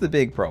 that was the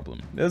big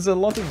problem. There's a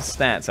lot of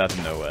stats out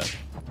of nowhere.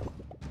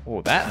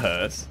 Oh, that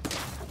hurts.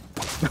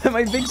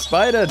 My big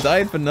spider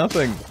died for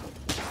nothing.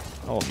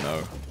 Oh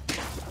no.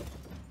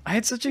 I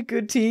had such a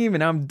good team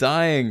and now I'm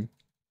dying.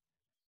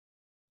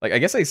 Like, I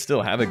guess I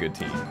still have a good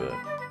team, but...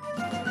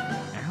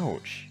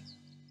 Ouch.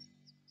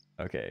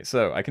 Okay,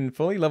 so I can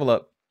fully level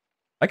up...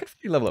 I can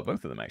fully level up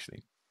both of them,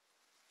 actually.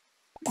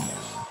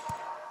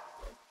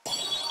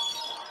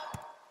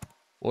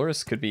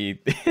 Walrus could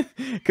be...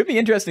 could be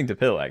interesting to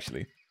pill,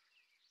 actually.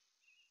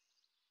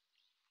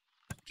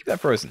 Keep that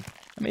frozen.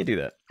 I may do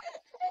that.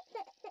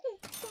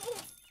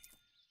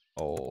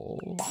 Oh,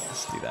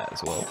 let's do that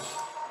as well.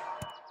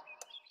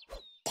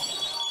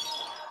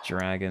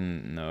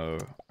 Dragon, no.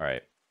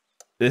 Alright.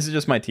 This is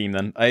just my team,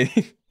 then.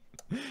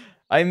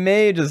 I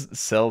may just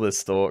sell this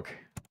stalk.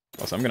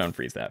 Also, I'm gonna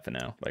unfreeze that for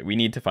now. Like, we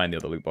need to find the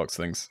other loot box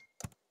things.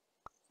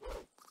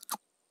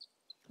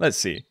 Let's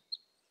see.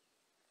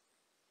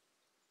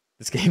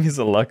 This game is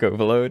a luck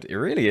overload. It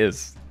really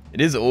is. It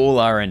is all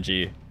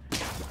RNG.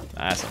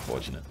 That's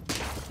unfortunate.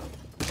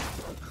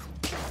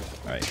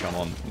 Alright, come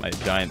on. My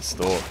giant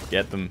stalk.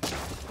 Get them.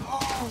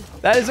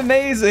 That is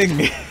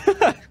amazing!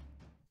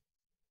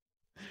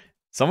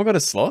 Someone got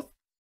a sloth?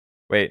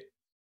 Wait.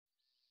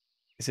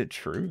 Is it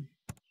true?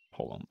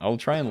 Hold on. I'll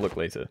try and look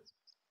later.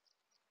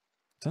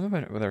 I don't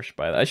know whether I should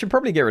buy that. I should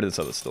probably get rid of this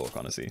other stalk,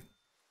 honestly.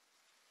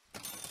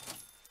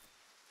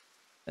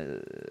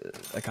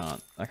 I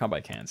can't. I can't buy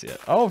cans yet.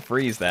 I'll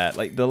freeze that.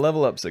 Like, the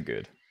level ups are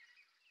good.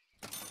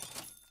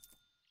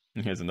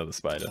 Here's another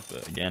spider,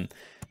 but again,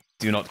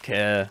 do not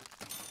care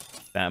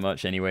that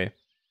much anyway.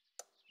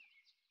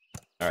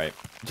 Alright,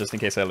 just in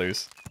case I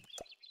lose.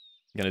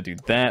 I'm gonna do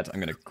that. I'm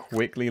gonna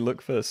quickly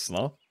look for a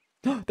sloth.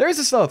 There is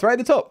a sloth right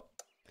at the top!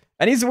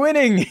 And he's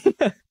winning!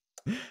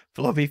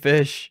 Floppy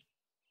fish.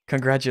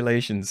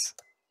 Congratulations.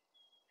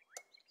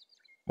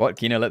 What?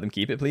 Keenoe, let them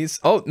keep it, please?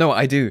 Oh, no,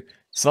 I do.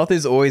 Sloth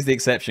is always the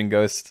exception,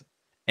 Ghost.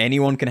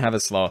 Anyone can have a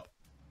sloth.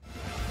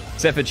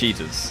 Except for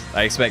cheaters.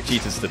 I expect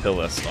cheaters to pill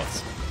their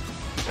sloths.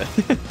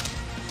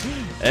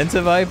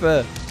 Enter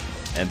Viper.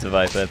 Enter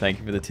Viper, thank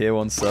you for the tier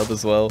 1 sub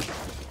as well.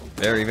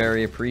 Very,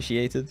 very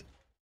appreciated.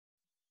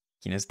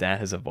 Keenoe's dad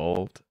has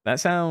evolved. That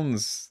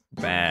sounds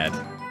bad.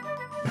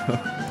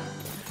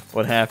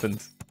 What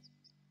happened?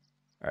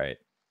 Alright.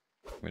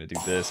 I'm gonna do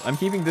this. I'm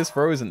keeping this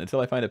frozen until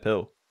I find a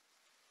pill.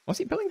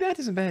 Honestly, pilling that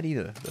isn't bad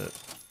either, but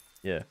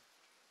yeah.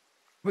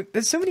 Look,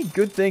 there's so many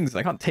good things,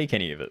 I can't take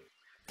any of it.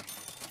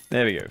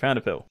 There we go, found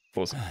a pill.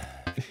 Awesome.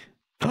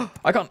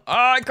 I can't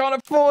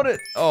afford it!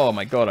 Oh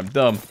my god, I'm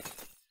dumb.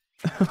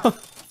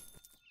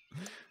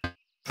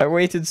 I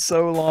waited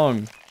so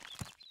long.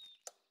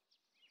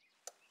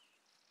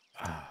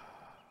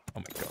 Oh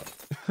my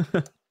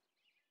god.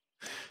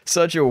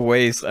 Such a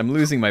waste. I'm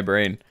losing my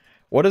brain.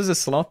 What does a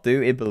sloth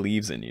do? It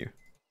believes in you.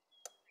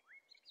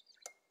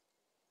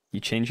 You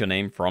change your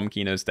name from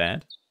Keenoe's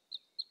dad?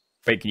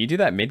 Wait, can you do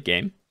that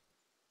mid-game?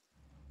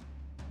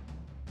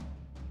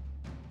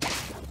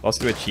 Lost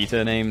to a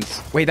cheetah named...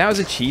 Wait, that was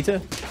a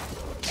cheetah?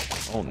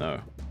 Oh no.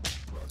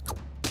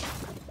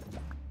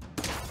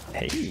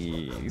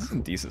 Hey,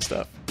 some decent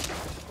stuff.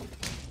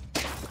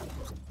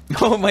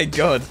 Oh my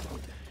god.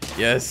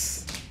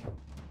 Yes.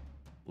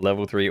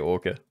 Level 3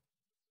 Orca.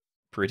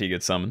 Pretty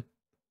good summon.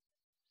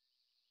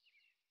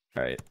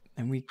 Alright,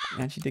 and we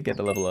actually did get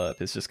the level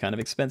up. It's just kind of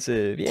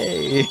expensive.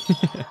 Yay!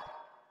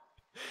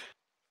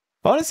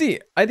 Honestly,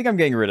 I think I'm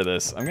getting rid of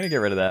this. I'm gonna get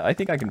rid of that. I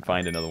think I can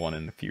find another one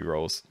in a few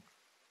rolls.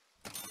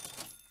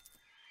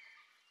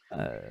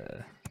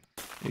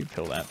 Maybe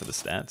kill that for the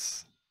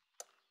stats.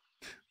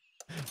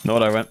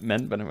 Not what I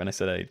meant when I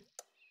said I'd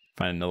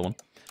find another one.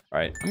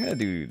 Alright, I'm gonna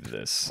do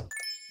this.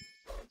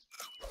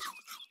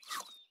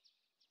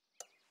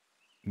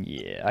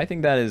 Yeah, I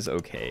think that is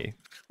okay.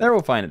 They're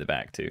all fine at the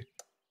back, too.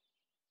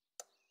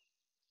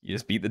 You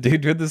just beat the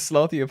dude with the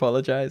sloth, you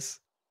apologize?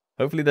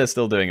 Hopefully they're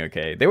still doing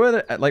okay. They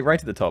were, like, right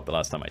at the top the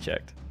last time I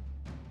checked.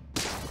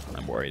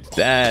 I'm worried.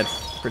 Dad,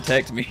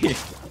 protect me.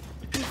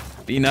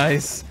 Be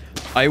nice.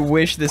 I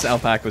wish this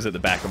alpaca was at the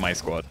back of my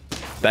squad.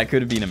 That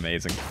could have been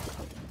amazing.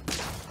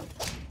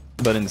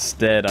 But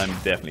instead, I'm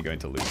definitely going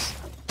to lose.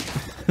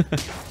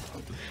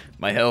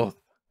 My health.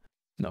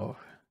 No.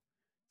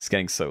 It's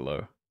getting so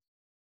low.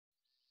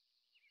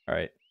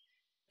 Alright.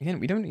 Again,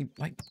 we don't need,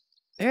 like...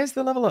 There's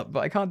the level up,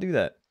 but I can't do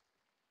that.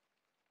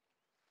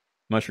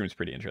 Mushroom's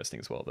pretty interesting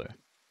as well, though.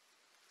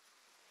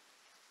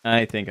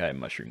 I think I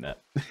mushroom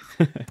that.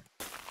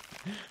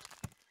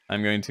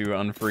 I'm going to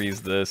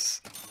unfreeze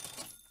this.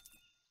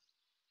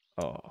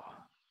 Oh.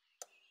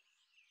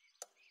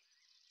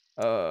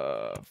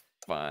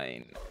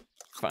 Fine.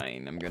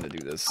 Fine, I'm gonna do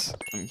this.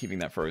 I'm keeping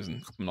that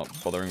frozen. I'm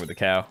not bothering with the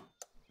cow.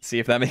 See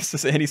if that makes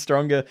us any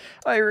stronger.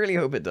 I really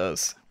hope it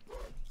does.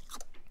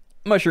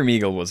 Mushroom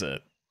Eagle was a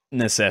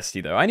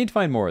necessity, though. I need to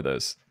find more of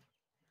those.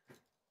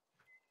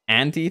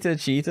 Anteater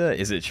cheetah?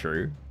 Is it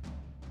true?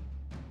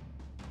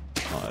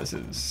 Oh, this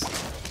is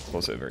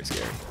also very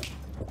scary.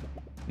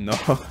 No.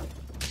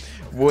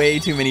 Way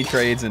too many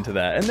trades into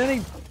that. And then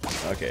he...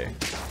 Okay.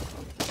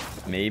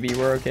 Maybe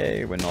we're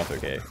okay. We're not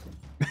okay.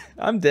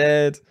 I'm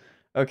dead.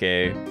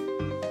 Okay.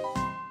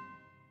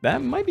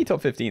 That might be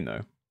top 15,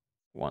 though.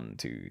 1,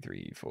 2,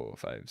 3, 4,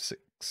 5,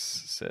 6,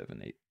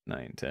 7, 8,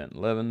 9, 10,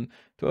 11,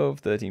 12,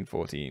 13,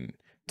 14.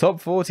 Top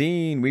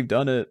 14! We've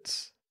done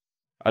it!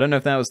 I don't know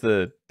if that was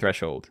the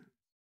threshold.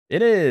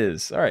 It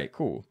is! Alright,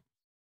 cool.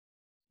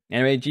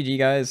 Anyway, GG,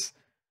 guys.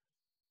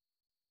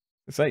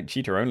 Looks like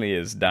Cheetah Only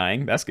is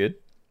dying. That's good.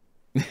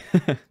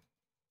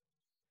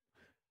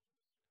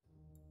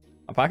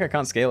 Alpaca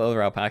can't scale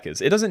other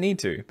alpacas. It doesn't need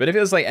to, but if it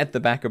was like at the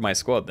back of my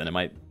squad, then it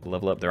might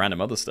level up the random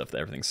other stuff that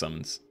everything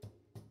summons.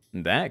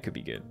 And that could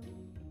be good.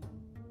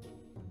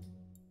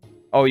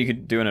 Oh, you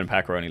could do an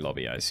alpaca only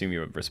lobby. I assume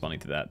you were responding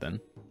to that then.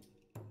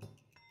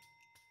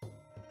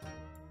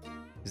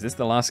 Is this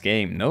the last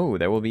game? No,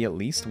 there will be at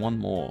least one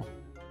more.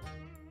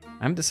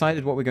 I haven't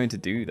decided what we're going to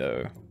do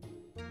though.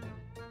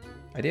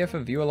 Idea for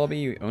viewer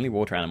lobby, only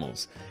water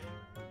animals.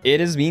 It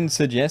has been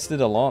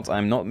suggested a lot.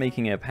 I'm not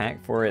making a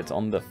pack for it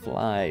on the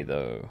fly,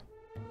 though.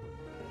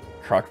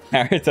 Croc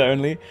Parrot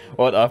only?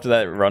 What, after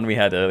that run we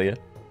had earlier?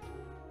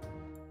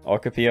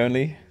 Okapi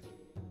only?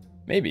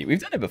 Maybe. We've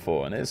done it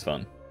before, and it is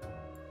fun.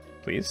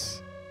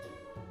 Please?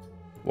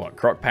 What,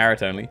 Croc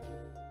Parrot only?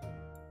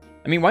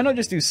 I mean, why not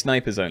just do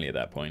Snipers only at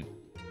that point?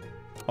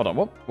 Hold on,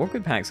 what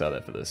good packs are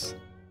there for this?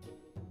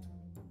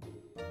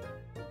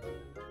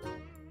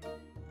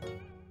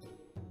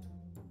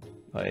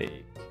 Like...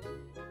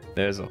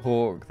 There's a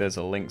hawk, there's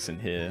a lynx in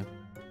here.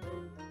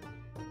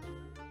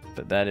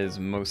 But that is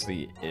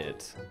mostly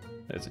it.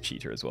 There's a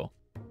cheetah as well.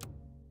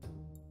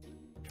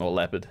 Or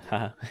leopard,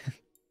 haha.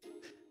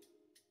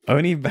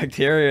 Only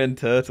bacteria and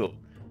turtle.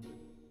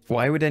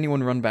 Why would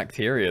anyone run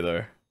bacteria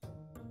though?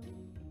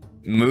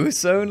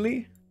 Moose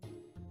only?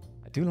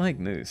 I do like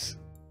moose.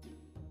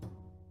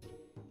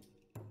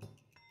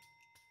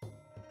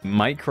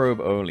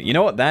 Microbe only. You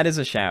know what? That is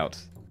a shout.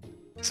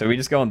 So we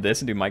just go on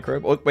this and do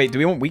microbe? Oh, wait, do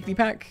we want weekly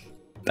pack?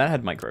 That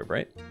had microbe,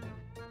 right?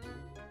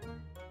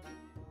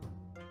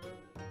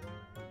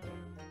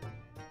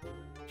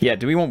 Yeah,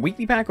 do we want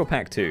weekly pack or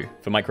pack 2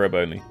 for microbe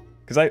only?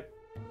 Because I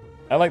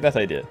like that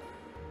idea.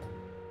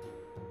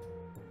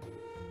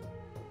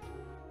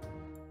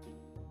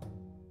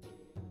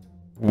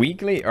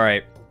 Weekly?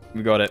 Alright,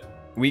 we got it.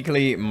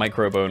 Weekly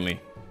Microbe Only.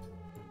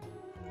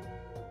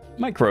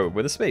 Microbe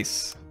with a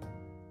space.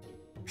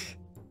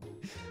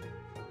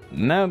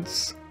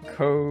 Announce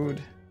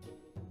code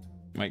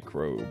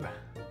Microbe.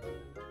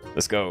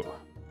 Let's go.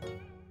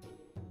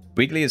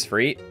 Weekly is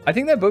free? I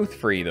think they're both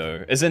free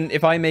though. As in,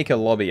 if I make a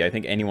lobby, I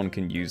think anyone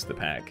can use the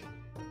pack.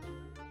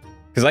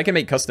 Because I can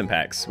make custom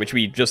packs, which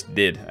we just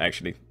did,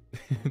 actually.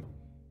 How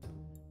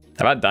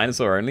about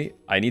dinosaur only?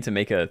 I need to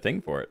make a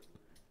thing for it.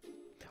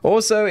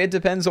 Also, it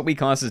depends what we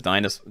class as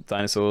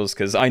dinosaurs,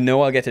 because I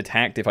know I'll get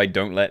attacked if I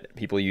don't let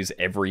people use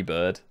every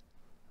bird.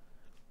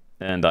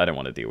 And I don't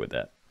want to deal with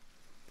that.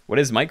 What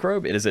is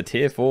Microbe? It is a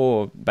tier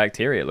 4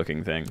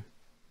 bacteria-looking thing.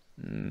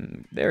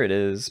 There it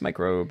is,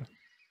 Microbe.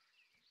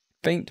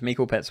 Faint, make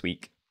all pets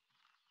weak.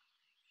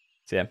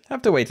 So yeah,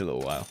 have to wait a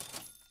little while.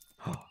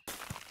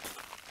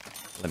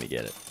 Let me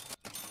get it.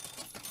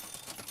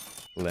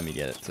 Let me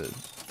get it to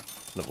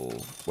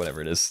level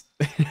whatever it is.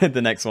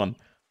 The next one.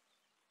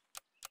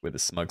 With the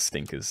smug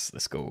stinkers.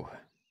 Let's go.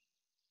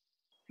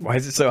 Why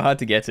is it so hard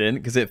to get in?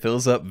 Because it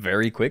fills up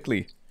very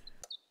quickly.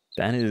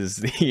 That is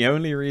the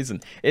only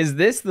reason. Is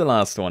this the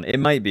last one? It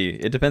might be.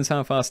 It depends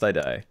how fast I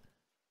die.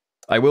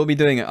 I will be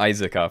doing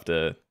Isaac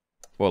after,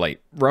 well,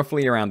 like,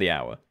 roughly around the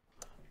hour.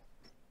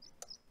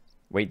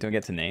 Wait, don't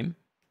get to name?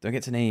 Don't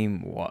get to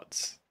name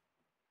what?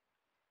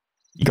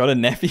 You got a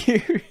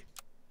nephew?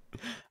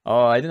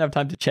 Oh, I didn't have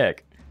time to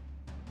check.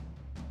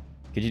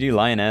 Could you do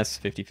lioness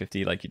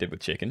 50-50 like you did with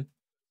chicken?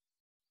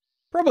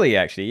 Probably,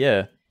 actually,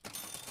 yeah.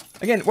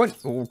 Again, what?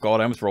 Oh god,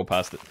 I almost rolled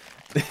past it.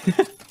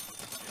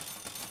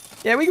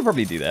 Yeah, we could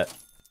probably do that.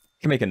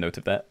 Can make a note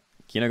of that.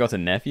 Keenoe got a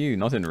nephew?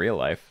 Not in real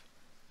life.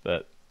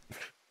 But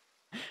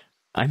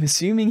I'm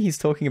assuming he's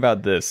talking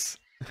about this.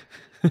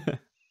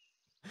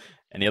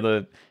 Any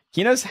other...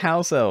 Keenoe's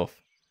house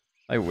elf.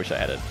 I wish I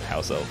had a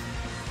house elf.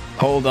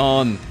 Hold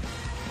on.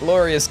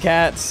 Glorious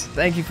cats.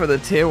 Thank you for the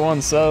tier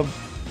 1 sub.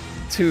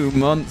 2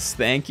 months.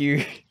 Thank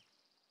you.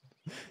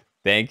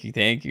 Thank you,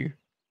 thank you.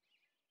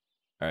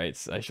 Alright,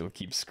 so I shall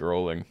keep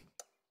scrolling.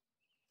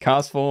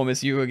 Cast form,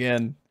 it's you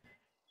again.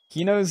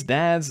 Keenoe's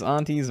dad's,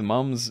 auntie's,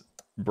 mum's,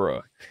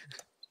 bruh.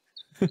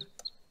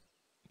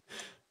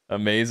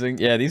 Amazing.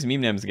 Yeah, these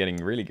meme names are getting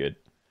really good.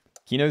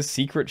 Keenoe's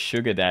secret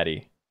sugar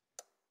daddy.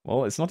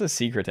 Well, it's not a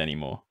secret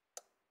anymore.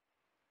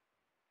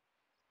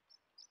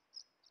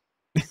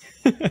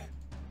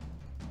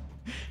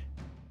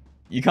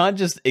 You can't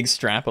just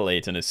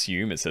extrapolate and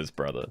assume it says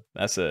brother.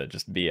 That's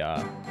just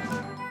BR.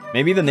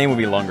 Maybe the name will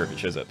be longer if it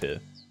shows up here.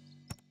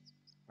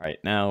 Alright,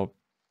 now...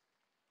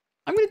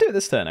 I'm gonna do it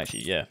this turn,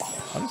 actually, yeah.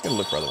 I'm just gonna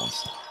look for other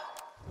ones.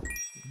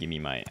 Give me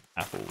my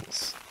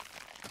apples.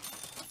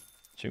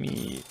 Show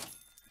me...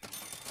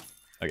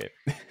 Okay.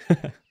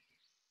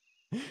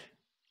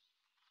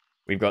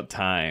 We've got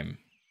time.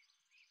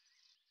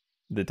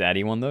 The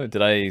daddy one, though?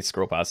 Did I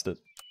scroll past it?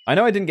 I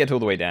know I didn't get all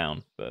the way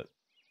down, but...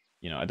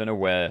 You know, I don't know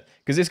where...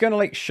 Because it's gonna,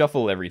 like,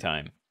 shuffle every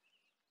time.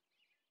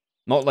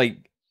 Not,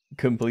 like,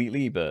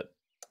 completely, but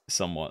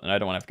somewhat. And I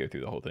don't want to have to go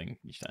through the whole thing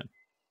each time.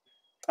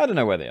 I don't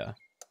know where they are.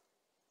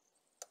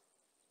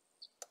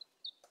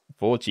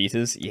 4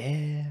 cheaters?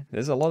 Yeah,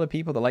 there's a lot of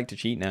people that like to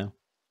cheat now.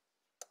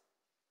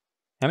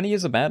 How many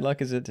years of bad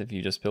luck is it if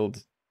you just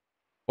pilled...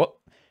 What?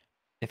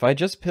 If I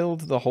just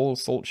pilled the whole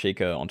salt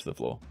shaker onto the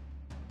floor?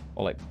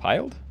 Or, like,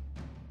 piled?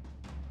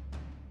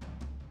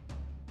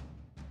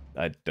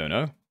 I don't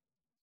know.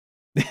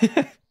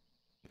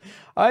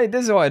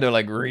 This is why I don't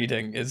like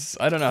reading, is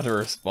I don't know how to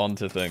respond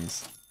to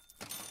things.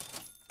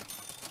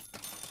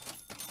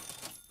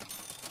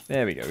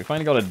 There we go, we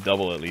finally got a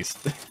double at least.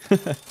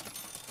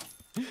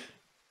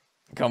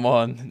 Come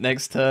on,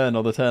 next turn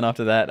or the turn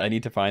after that, I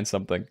need to find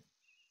something.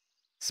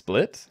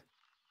 Split?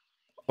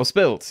 Or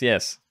spilt,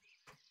 yes.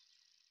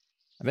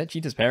 I bet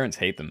Cheetah's parents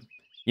hate them.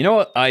 You know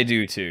what? I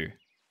do too.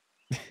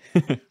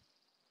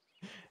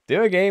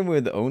 Do a game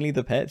with only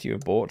the pets you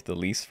have bought the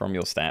least from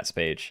your stats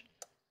page.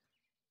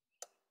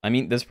 I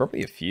mean, there's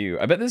probably a few.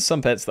 I bet there's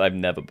some pets that I've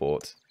never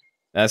bought.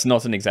 That's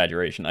not an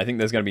exaggeration. I think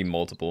there's going to be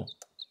multiple.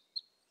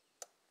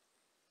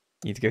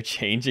 Need to go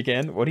change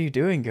again? What are you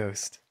doing,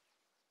 Ghost?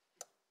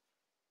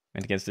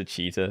 Went against a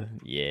cheetah?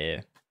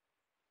 Yeah.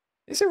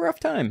 It's a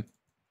rough time.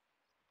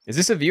 Is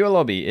this a viewer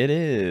lobby? It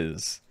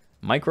is.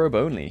 Microbe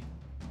Only.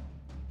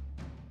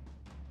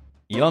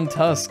 Elon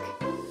Tusk.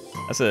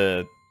 That's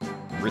a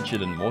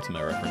Richard and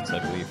Mortimer reference, I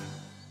believe.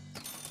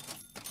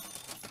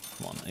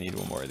 Come on, I need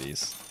one more of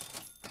these.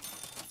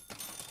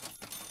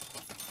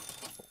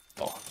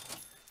 Oh.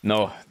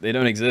 No, they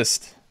don't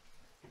exist.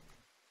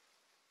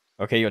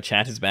 Okay, your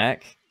chat is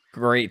back.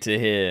 Great to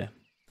hear.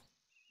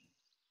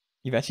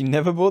 You've actually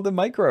never bought the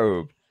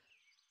microbe.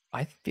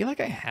 I feel like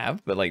I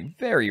have, but like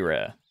very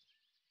rare.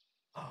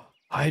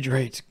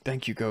 Hydrate.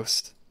 Thank you,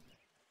 Ghost.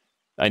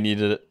 I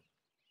needed it.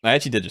 I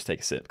actually did just take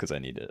a sip because I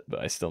needed it, but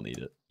I still need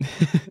it.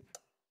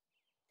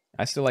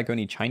 I still like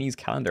only Chinese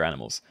calendar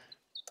animals.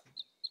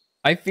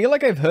 I feel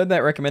like I've heard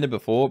that recommended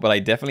before, but I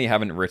definitely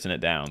haven't written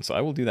it down, so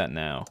I will do that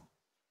now.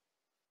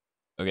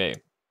 Okay.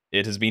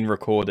 It has been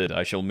recorded.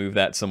 I shall move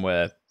that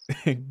somewhere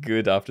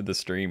good after the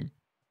stream.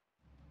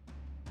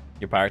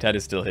 Your pirate hat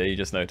is still here, you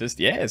just noticed?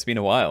 Yeah, it's been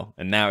a while.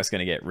 And now it's going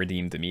to get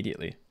redeemed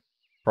immediately.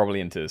 Probably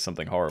into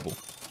something horrible.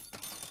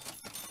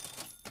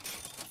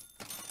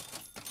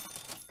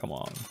 Come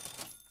on.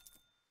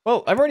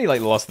 Well, I've already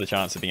like lost the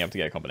chance of being able to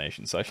get a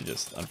combination, so I should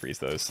just unfreeze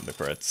those and look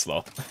for a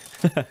slot.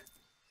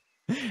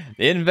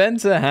 The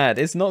inventor hat,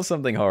 it's not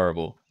something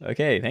horrible.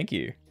 Okay, thank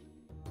you.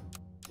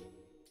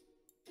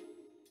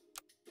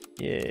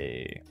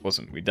 Yay.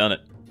 Awesome, we've done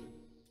it.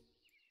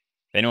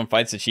 If anyone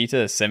fights a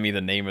cheetah, send me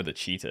the name of the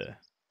cheetah.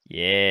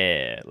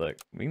 Yeah, look,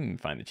 we can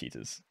find the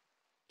cheetahs.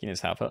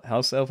 Keene's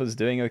house elf is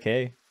doing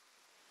okay.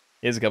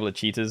 Here's a couple of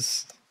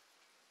cheetahs.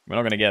 We're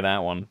not going to get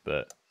that one,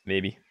 but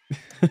maybe.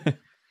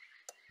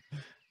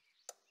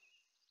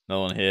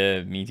 Another one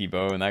here, Meaty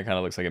Bow, and that kind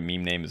of looks like a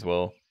meme name as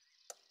well.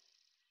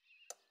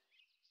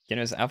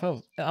 Keene's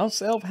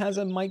house elf has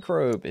a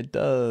microbe. It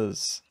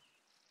does.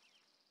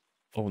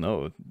 Oh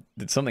no,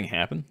 did something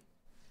happen?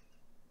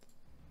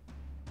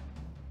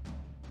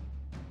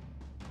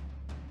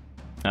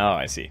 Oh,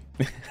 I see.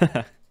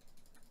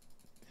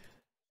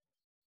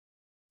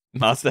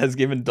 Master has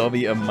given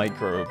Dobby a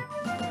microbe.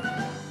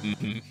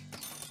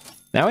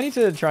 Now I need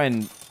to try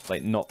and,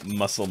 like, not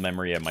muscle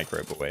memory a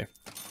microbe away.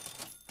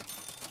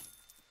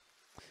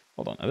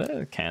 Hold on, are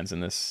there cans in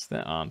this?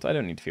 There aren't. I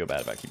don't need to feel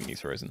bad about keeping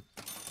these frozen.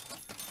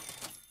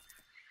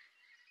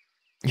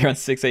 You're on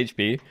 6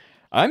 HP?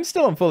 I'm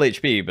still on full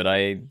HP, but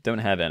I don't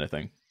have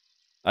anything.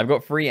 I've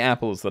got free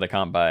apples that I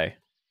can't buy.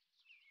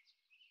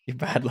 Your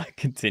bad luck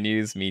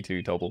continues. Me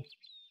too, Tobble.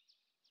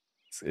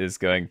 It's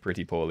going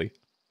pretty poorly.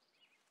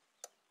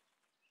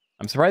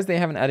 I'm surprised they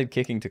haven't added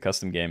kicking to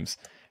custom games.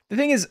 The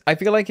thing is, I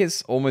feel like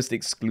it's almost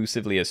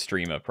exclusively a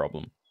streamer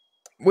problem.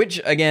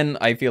 Which, again,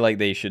 I feel like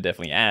they should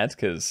definitely add,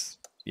 because,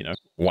 you know,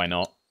 why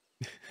not?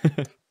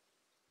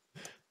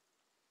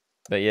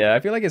 But yeah, I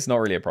feel like it's not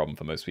really a problem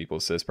for most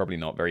people, so it's probably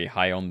not very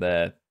high on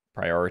their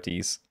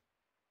priorities.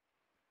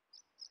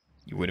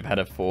 You would have had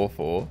a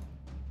 4-4.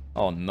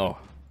 Oh no.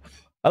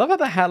 I love how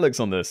the hat looks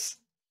on this.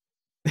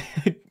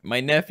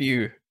 My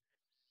nephew.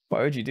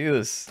 Why would you do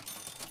this?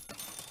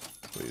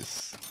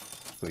 Please.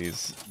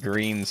 Please.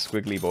 Green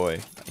squiggly boy.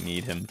 I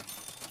need him.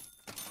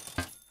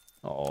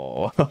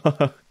 Oh.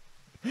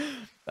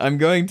 I'm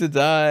going to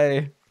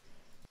die.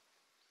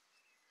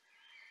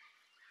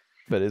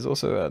 But it's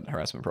also a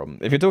harassment problem.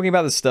 If you're talking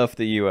about the stuff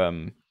that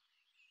you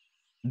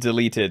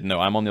deleted, no,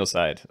 I'm on your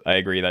side. I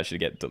agree that should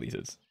get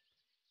deleted.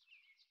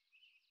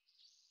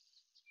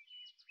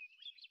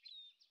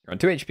 You're on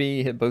 2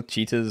 HP, hit both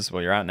cheetahs.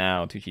 Well, you're out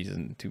now. 2 cheetahs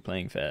and 2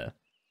 playing fair.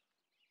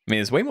 I mean,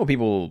 there's way more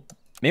people,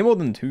 way more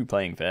than 2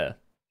 playing fair.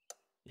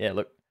 Yeah,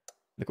 look.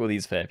 Look at all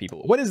these fair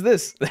people. What is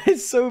this?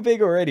 It's so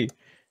big already.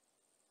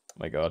 Oh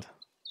my god.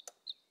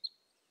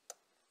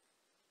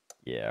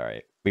 Yeah,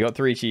 alright. We got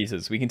 3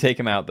 cheetahs. We can take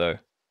them out, though.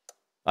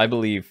 I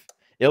believe.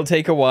 It'll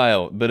take a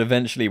while, but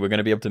eventually we're going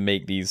to be able to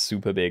make these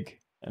super big,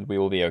 and we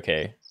will be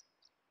okay.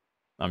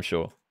 I'm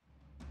sure.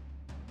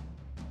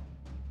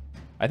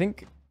 I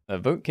think a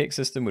vote kick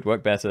system would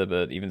work better,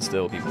 but even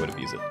still, people would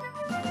abuse it.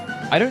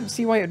 I don't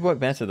see why it'd work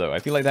better, though. I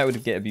feel like that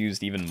would get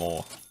abused even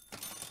more.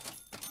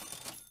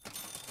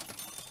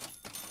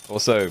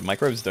 Also,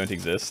 microbes don't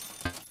exist.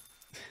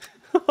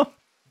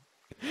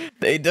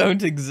 They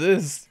don't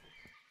exist!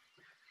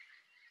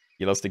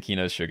 You lost to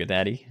Keenoe's sugar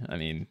daddy? I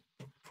mean...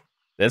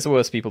 There's the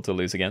worst people to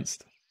lose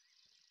against.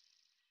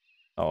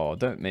 Oh,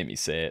 don't make me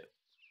say it.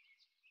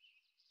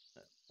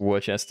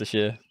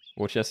 Worcestershire?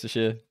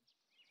 Worcestershire?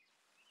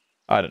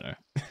 I don't know.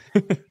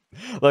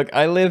 Look,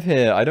 I live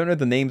here. I don't know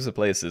the names of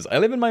places. I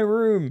live in my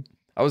room.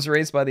 I was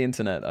raised by the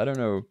internet. I don't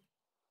know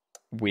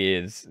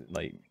weird,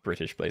 like,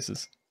 British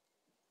places.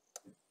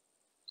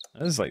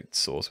 There's, like,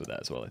 sauce with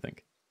that as well, I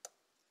think.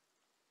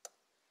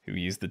 Who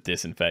used the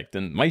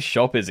disinfectant? My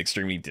shop is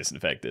extremely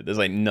disinfected. There's,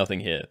 like,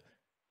 nothing here.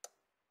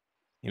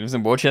 He lives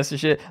in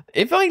Worcestershire.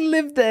 If I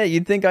lived there,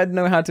 you'd think I'd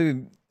know how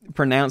to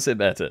pronounce it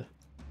better.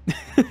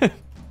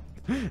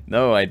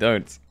 No, I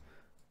don't.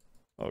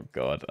 Oh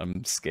god,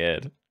 I'm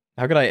scared.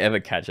 How could I ever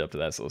catch up to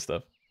that sort of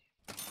stuff?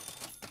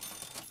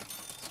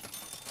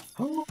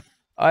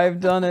 I've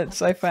done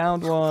it. I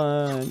found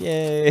one.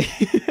 Yay.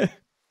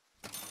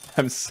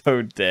 I'm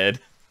so dead.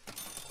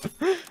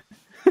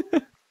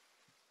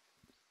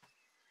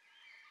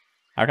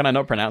 How can I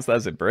not pronounce that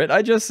as a Brit?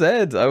 I just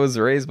said I was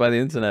raised by the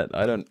internet.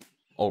 I don't...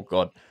 Oh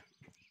god.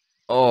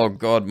 Oh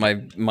god,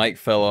 my mic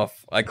fell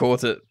off. I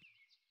caught it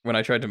when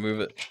I tried to move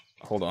it.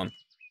 Hold on.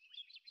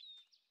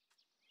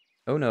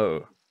 Oh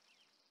no.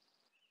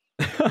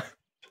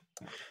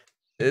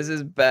 This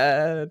is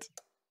bad.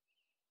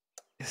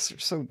 It's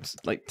so,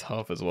 like,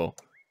 tough as well.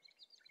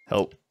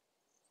 Help.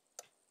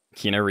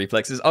 Keenoe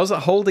reflexes. I was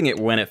holding it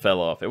when it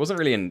fell off. It wasn't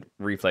really a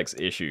reflex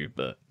issue,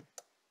 but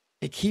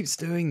it keeps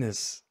doing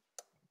this.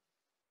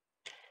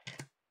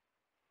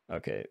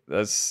 Okay,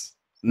 that's...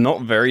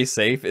 not very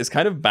safe. It's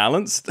kind of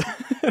balanced.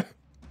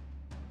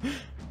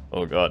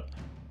 Oh god.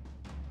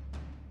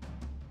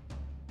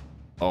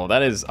 Oh,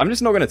 that is... I'm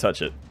just not going to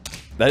touch it.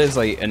 That is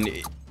like an...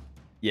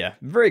 Yeah,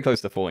 very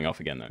close to falling off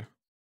again though.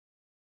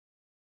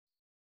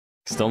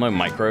 Still no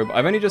microbe.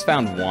 I've only just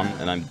found one,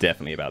 and I'm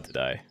definitely about to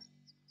die.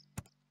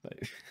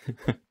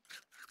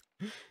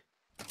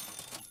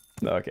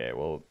 Okay,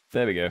 well,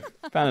 there we go.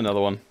 Found another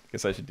one.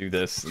 Guess I should do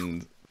this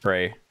and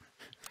pray.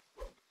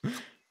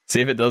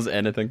 See if it does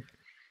anything.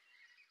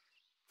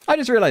 I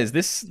just realized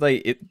this,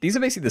 like, these are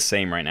basically the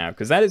same right now,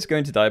 because that is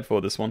going to die before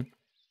this one.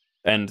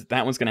 And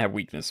that one's going to have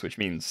weakness, which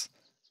means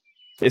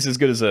it's as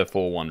good as a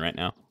 4-1 right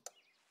now.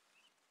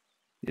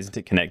 Isn't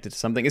it connected to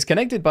something? It's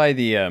connected by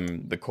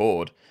the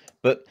cord,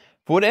 but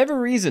for whatever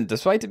reason,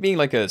 despite it being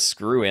like a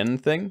screw-in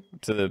thing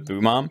to the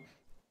boom arm,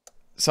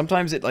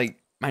 sometimes it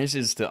like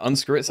manages to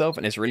unscrew itself,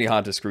 and it's really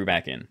hard to screw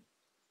back in.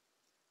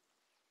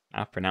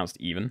 Pronounced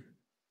even.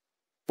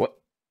 What?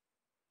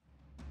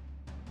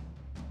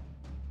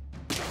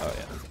 Oh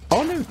yeah.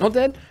 Oh no, not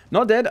dead.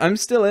 Not dead. I'm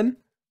still in.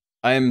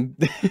 I'm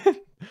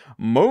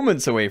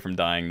moments away from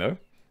dying though.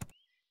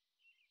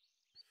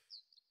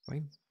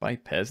 Wait, buy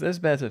Pez. There's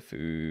better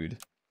food.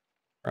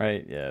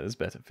 Right? Yeah, there's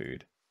better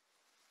food.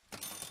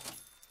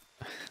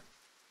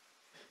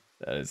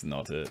 That is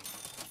not it.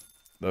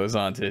 Those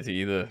aren't it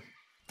either.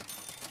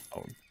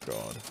 Oh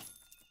god.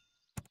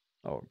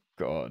 Oh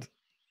god.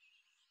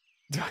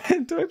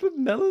 Do I put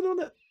melon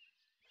on it?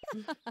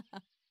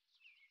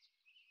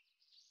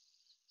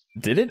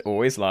 Did it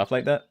always laugh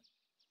like that?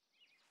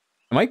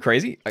 Am I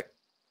crazy?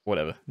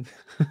 Whatever.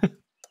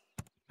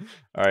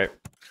 Alright.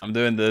 I'm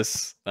doing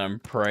this.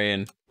 I'm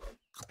praying.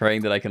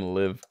 Praying that I can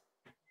live.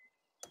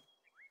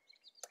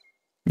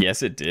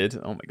 Yes, it did.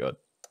 Oh my god.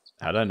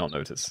 How did I not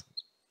notice?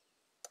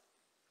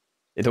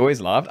 It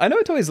always laughed? I know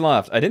it always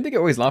laughed. I didn't think it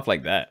always laughed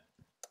like that.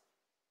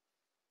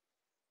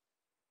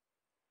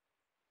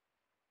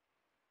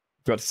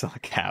 Got to sell a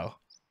cow.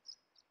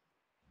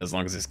 As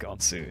long as it's gone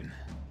soon.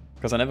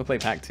 Because I never play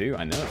pack 2,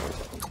 I know.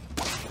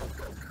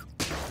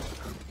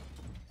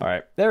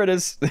 Alright, there it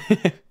is.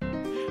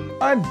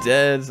 I'm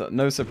dead.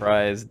 No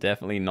surprise.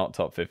 Definitely not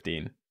top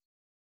 15.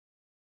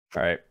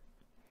 Alright.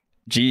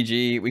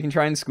 GG. We can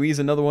try and squeeze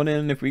another one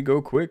in if we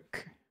go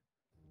quick.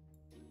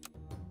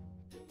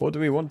 What do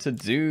we want to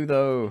do,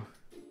 though?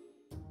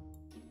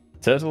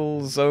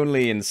 Turtles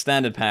only in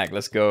standard pack.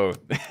 Let's go.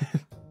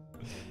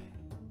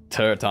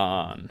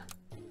 Turton.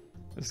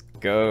 Let's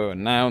go.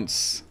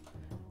 Announce.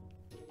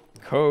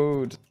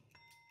 Code.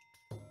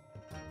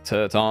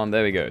 Turton.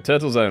 There we go.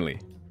 Turtles only.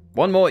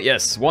 One more.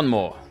 Yes, one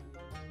more.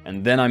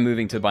 And then I'm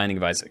moving to Binding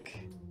of Isaac.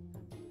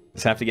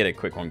 Just have to get a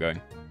quick one going.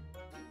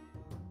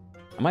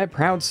 Am I a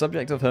proud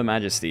subject of Her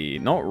Majesty?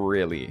 Not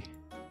really.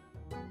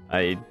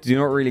 I do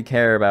not really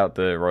care about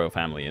the royal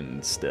family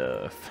and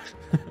stuff.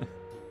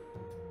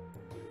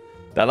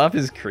 That laugh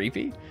is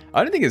creepy?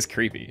 I don't think it's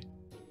creepy.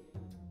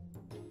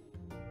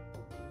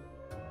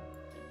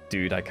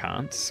 Dude, I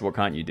can't. What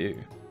can't you do?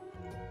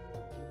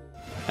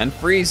 And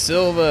free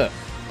silver!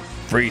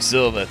 Free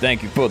silver,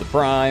 thank you for the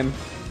prime.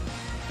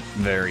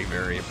 Very,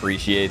 very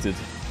appreciated.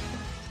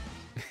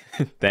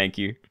 Thank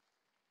you.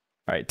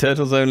 Alright,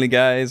 turtles only,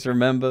 guys,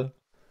 remember?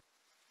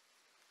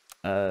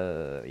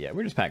 Yeah,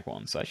 we're just pack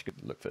 1, so I should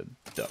look for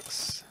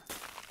ducks.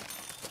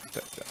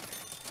 Duck, duck.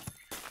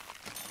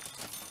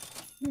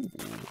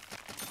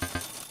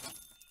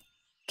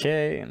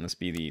 Okay, and let's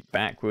be the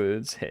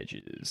backwards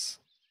hedges.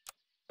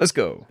 Let's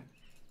go.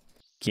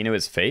 Keenoe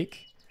is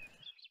fake?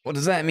 What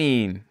does that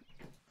mean?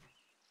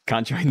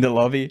 Can't join the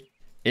lobby?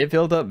 It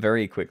filled up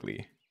very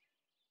quickly.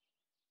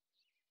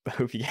 I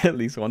hope you get at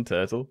least one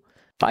turtle.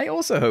 I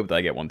also hope that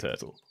I get one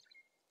turtle.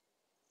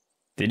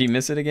 Did you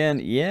miss it again?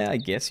 Yeah, I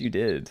guess you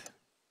did.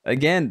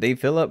 Again, they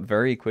fill up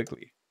very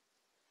quickly.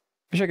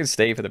 Wish I could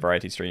stay for the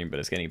variety stream, but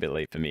it's getting a bit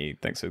late for me.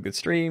 Thanks for a good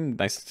stream.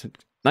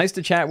 Nice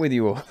to chat with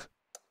you all.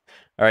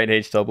 Alright,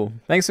 H-Double.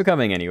 Thanks for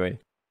coming anyway.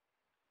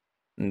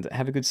 And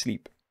have a good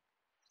sleep.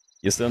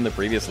 You're still in the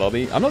previous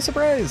lobby? I'm not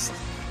surprised!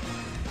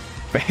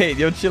 Wait,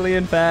 you're a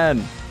Chilean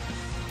fan!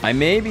 I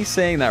may be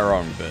saying that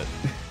wrong, but...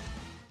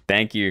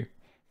 Thank you.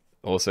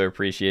 Also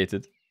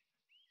appreciated.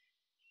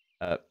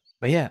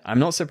 But yeah, I'm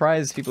not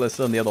surprised people are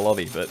still in the other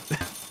lobby, but...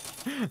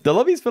 the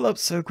lobbies fill up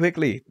so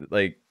quickly.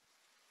 Like,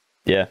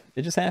 yeah,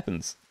 it just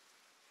happens.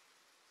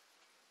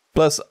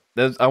 Plus,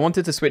 I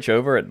wanted to switch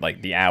over at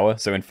like the hour,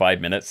 so in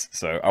 5 minutes,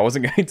 so I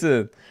wasn't going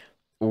to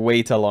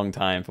wait a long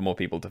time for more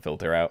people to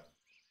filter out.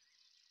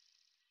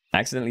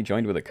 Accidentally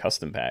joined with a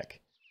custom pack.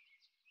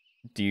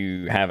 Do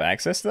you have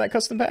access to that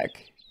custom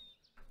pack?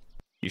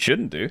 You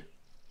shouldn't do.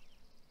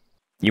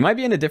 You might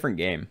be in a different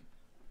game.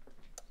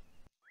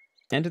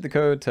 Enter the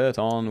code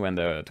Turton when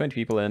there are 20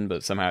 people in,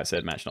 but somehow it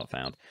said match not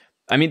found.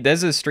 I mean,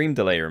 there's a stream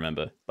delay,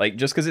 remember? Like,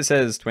 just because it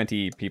says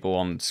 20 people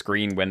on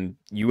screen when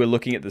you were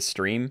looking at the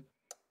stream,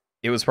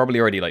 it was probably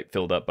already, like,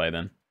 filled up by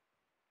then.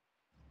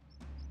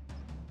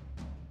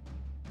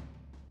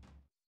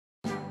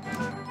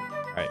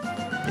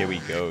 Alright, here we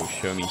go.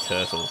 Show me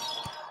turtle.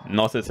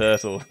 Not a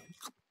turtle.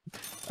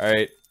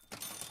 Alright.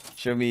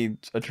 Show me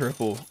a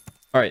triple.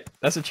 Alright,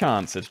 that's a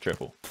chance it's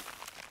triple.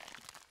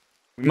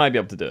 We might be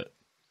able to do it.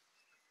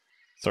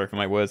 Sorry for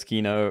my words,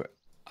 Keenoe.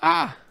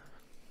 Ah!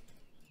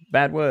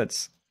 Bad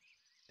words.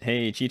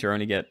 Hey, cheater,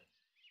 only get...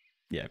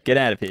 Yeah, get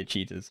out of here,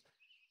 cheaters.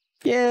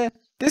 Yeah,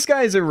 This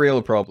guy is a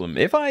real problem.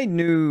 If I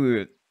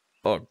knew...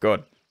 Oh,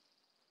 God.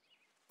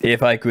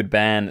 If I could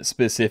ban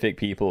specific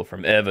people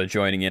from ever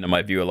joining in on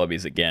my viewer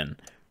lobbies again,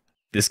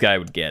 this guy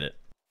would get it.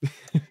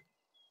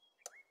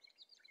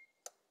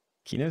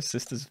 Keenoe's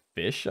sister's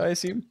fish, I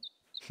assume?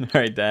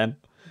 Alright, Dan.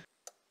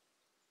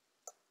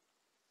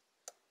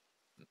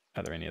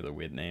 Are there any other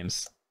weird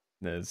names?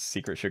 There's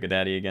Secret Sugar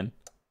Daddy again.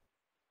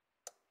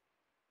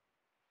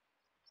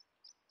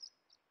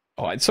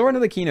 Oh, I saw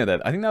another Keenoe there.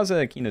 I think that was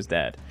Keenoe's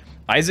dad.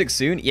 Isaac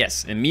soon?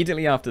 Yes,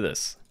 immediately after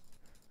this.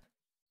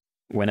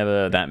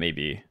 Whenever that may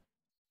be.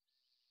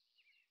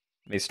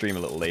 May stream a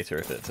little later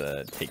if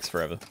it takes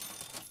forever.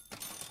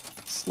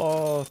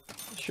 Sloth.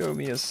 Show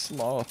me a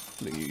sloth,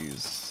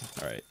 please.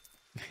 Alright.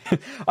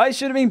 I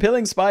should have been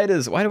pilling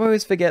spiders. Why do I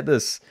always forget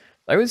this?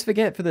 I always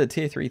forget for the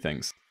tier 3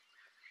 things.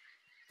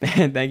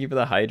 Thank you for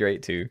the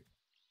hydrate too.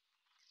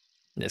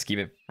 Let's keep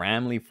it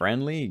family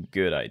friendly.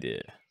 Good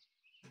idea.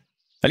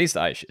 At least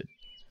I should.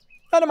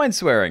 I don't mind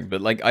swearing,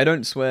 but like I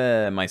don't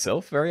swear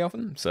myself very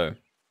often, so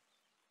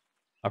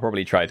I'll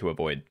probably try to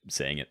avoid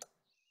saying it.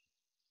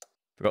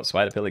 Forgot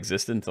spider pill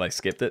existed until I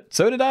skipped it.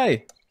 So did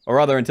I! Or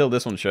rather, until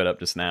this one showed up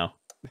just now.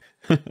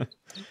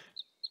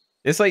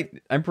 It's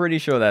like, I'm pretty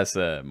sure that's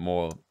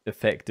more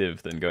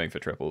effective than going for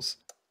triples.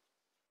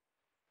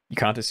 You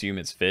can't assume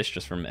it's fish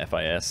just from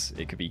FIS.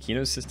 It could be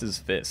Keenoe's sister's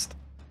fist.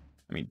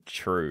 I mean,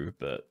 true,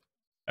 but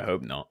I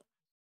hope not.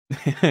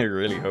 I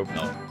really hope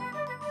not.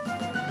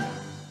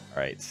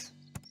 Alright.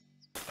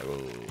 I will...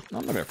 No,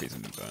 I'm not gonna freeze a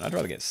meat bone. I'd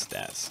rather get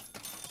stats.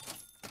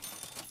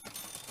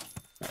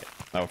 Alright.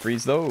 I'll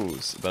freeze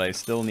those, but I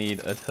still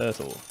need a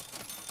turtle.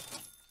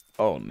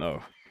 Oh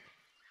no.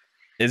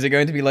 Is it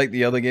going to be like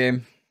the other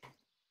game?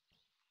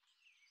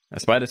 A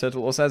spider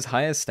turtle also has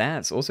higher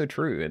stats. Also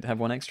true. It'd have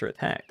 1 extra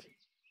attack.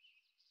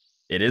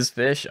 It is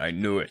fish. I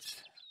knew it.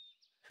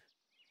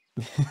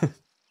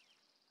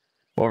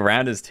 What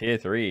round is tier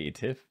 3?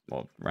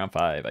 Well, round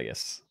 5, I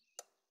guess.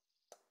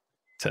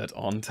 Turt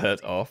on,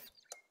 turt off.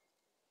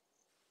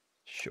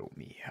 Show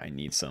me. I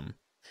need some.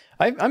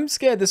 I'm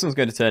scared this one's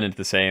going to turn into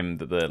the same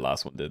that the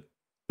last one did.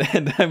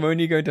 And I'm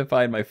only going to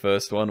find my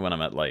first one when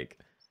I'm at, like,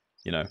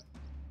 you know,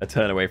 a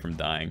turn away from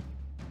dying.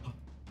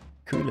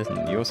 Cool,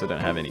 listen, you also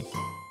don't have any.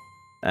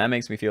 That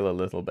makes me feel a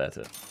little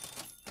better.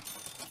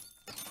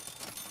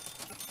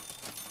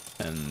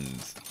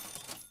 And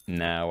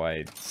now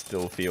I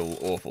still feel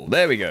awful.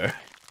 There we go.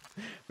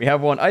 We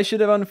have one. I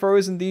should have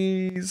unfrozen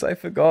these. I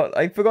forgot.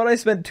 I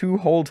spent 2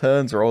 whole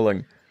turns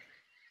rolling.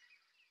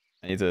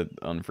 I need to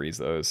unfreeze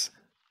those.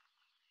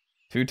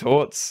 2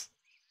 torts.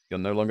 You're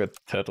no longer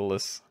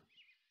turtleless.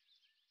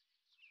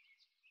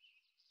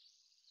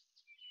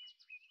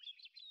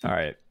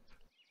 Alright.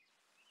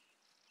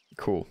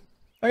 Cool.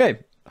 Okay.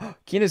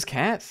 Keenoe's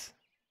cat?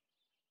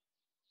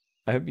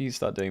 I hope you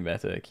start doing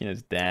better.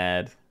 Keenoe's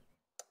dad.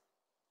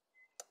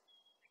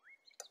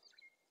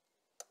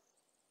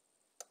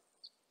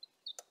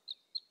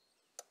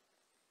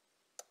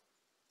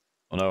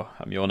 Oh no,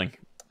 I'm yawning.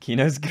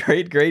 Keenoe's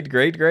great.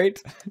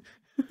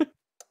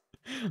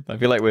 I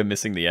feel like we're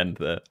missing the end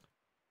there.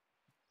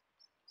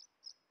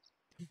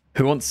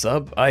 Who wants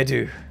sub? I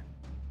do.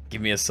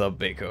 Give me a sub,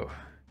 Bako.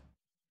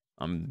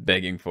 I'm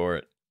begging for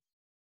it.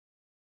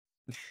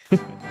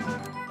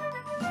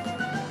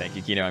 Thank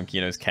you, Keenoe. I'm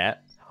Keenoe's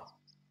cat.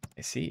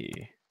 I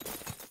see.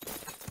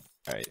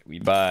 Alright, we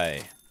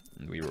buy,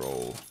 and we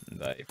roll,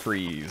 and I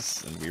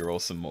freeze, and we roll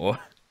some more.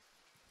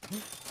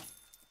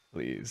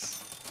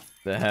 Please.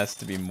 There has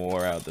to be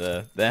more out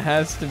there. There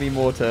has to be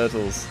more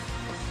turtles.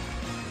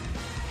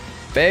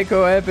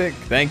 Bako Epic,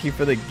 thank you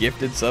for the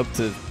gifted sub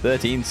to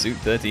 13 Suit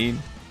 13.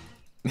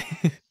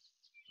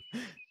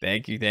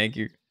 Thank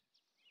you.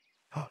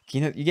 Oh,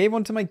 Keenoe, you gave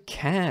one to my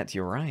cat.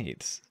 You're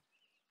right.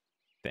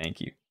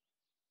 Thank you.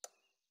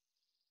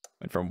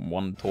 Went from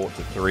 1 tort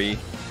to 3.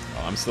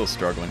 Oh, I'm still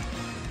struggling.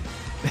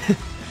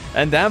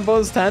 And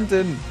Amboz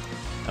Tanton.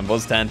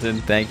 Amboz Tanton,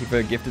 thank you for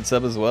a gifted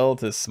sub as well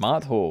to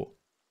Smart Hall.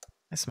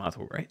 That's Smart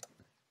Hall, right?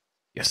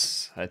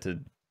 Yes, I had to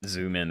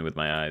zoom in with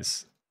my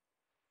eyes.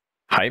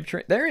 Hype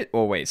train? There it...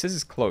 Oh, wait, it says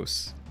it's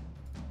close.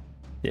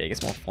 Yeah, it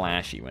gets more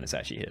flashy when it's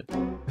actually hit.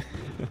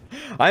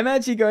 I'm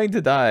actually going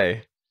to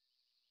die.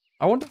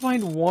 I want to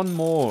find 1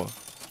 more.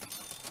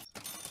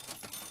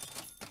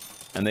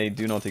 And they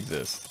do not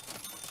exist.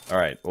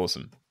 Alright,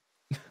 awesome.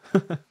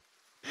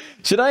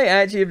 Should I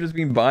actually have just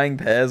been buying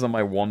pairs on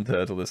my 1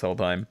 turtle this whole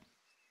time?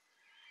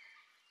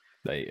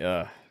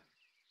 Keenoe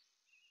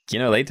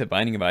late to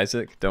Binding of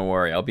Isaac? Don't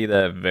worry, I'll be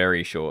there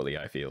very shortly,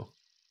 I feel.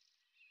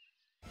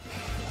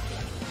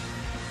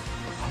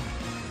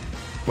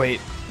 Wait,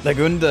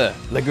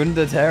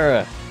 Lagunda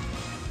Terra.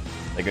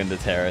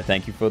 Lagunda Terra,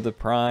 thank you for the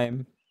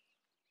prime.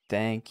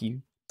 Thank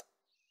you.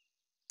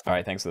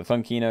 Alright, thanks for the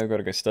fun, Keenoe.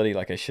 Gotta go study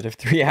like I should have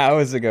 3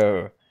 hours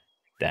ago.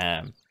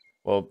 Damn.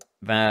 Well,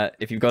 Matt,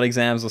 if you've got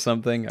exams or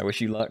something, I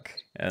wish you luck.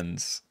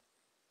 And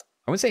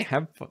I wouldn't say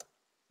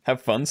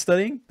have fun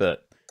studying,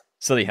 but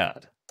study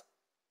hard.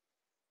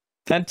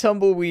 And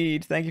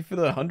Tumbleweed, thank you for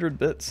the 100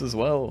 bits as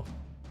well.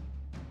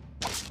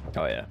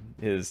 Oh yeah,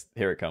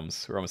 here it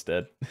comes. We're almost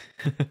dead.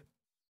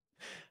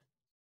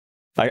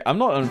 I'm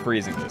not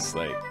unfreezing this.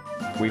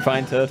 Like, we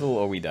find turtle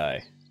or we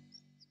die.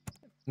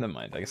 Never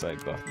mind. I guess I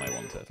buffed my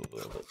one turtle a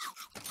little bit.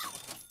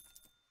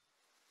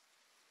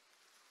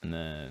 And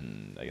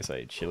then I guess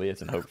I chili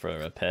it and hope for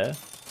a pear.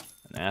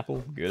 An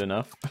apple. Good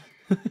enough.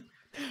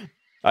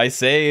 I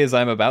say as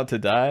I'm about to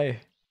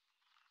die.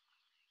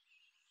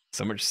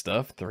 So much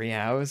stuff. 3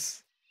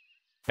 hours?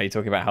 Are you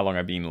talking about how long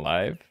I've been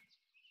live?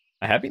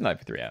 I have been live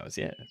for 3 hours,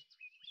 yeah.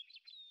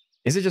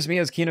 Is it just me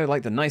or is Keenoe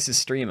like the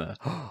nicest streamer?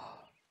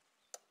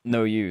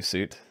 No you,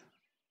 Suit.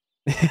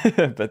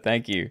 But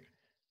thank you.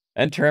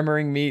 And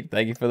Tremoring Meat,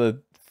 thank you for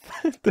the,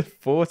 the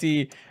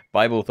 40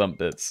 Bible thump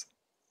bits.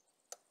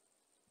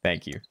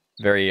 Thank you.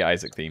 Very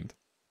Isaac themed.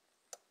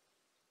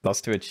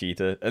 Lost to a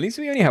cheater. At least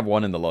we only have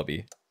one in the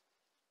lobby.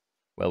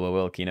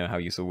 Well, Keenoe, how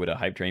useful would a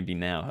hype train be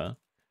now, huh?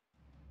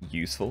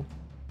 Useful?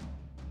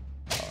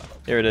 Oh,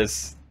 here it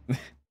is.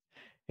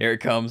 Here it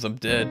comes, I'm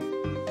dead.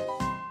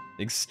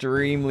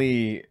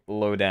 Extremely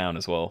low down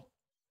as well.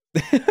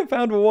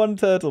 Found one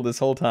turtle this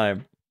whole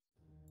time.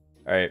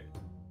 Alright.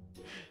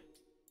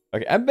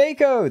 Okay, and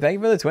Mako! Thank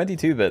you for the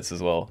 22 bits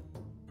as well.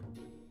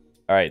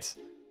 Alright,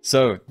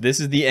 so this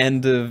is the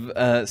end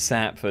of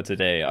SAP for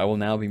today. I will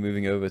now be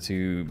moving over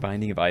to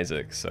Binding of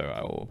Isaac, so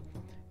I will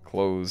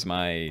close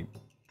my...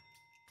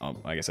 Oh,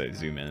 I guess I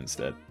zoom in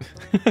instead.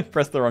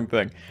 Press the wrong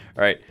thing.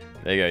 Alright,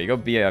 there you go.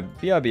 You got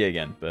BRB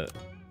again, but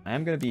I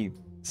am going to be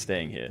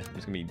staying here. I'm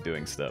just going to be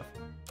doing stuff.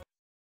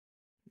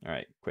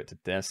 Alright, quit to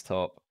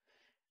desktop.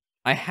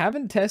 I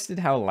haven't tested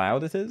how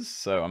loud it is,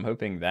 so I'm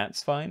hoping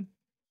that's fine.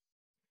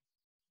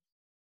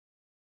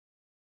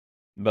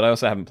 But I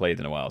also haven't played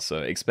in a while, so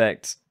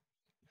expect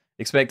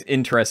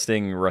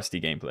interesting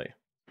Rusty gameplay.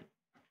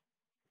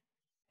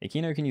 Hey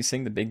Keenoe, can you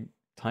sing the Big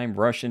Time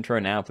Rush intro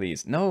now,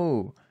 please?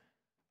 No!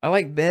 I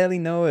like barely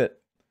know it.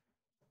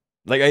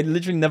 Like, I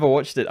literally never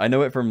watched it. I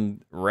know it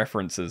from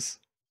references.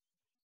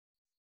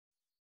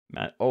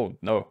 Man, oh,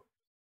 no.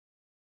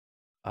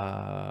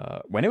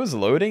 When it was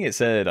loading, it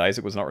said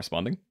Isaac was not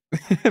responding.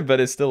 But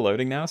it's still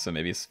loading now, so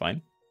maybe it's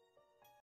fine.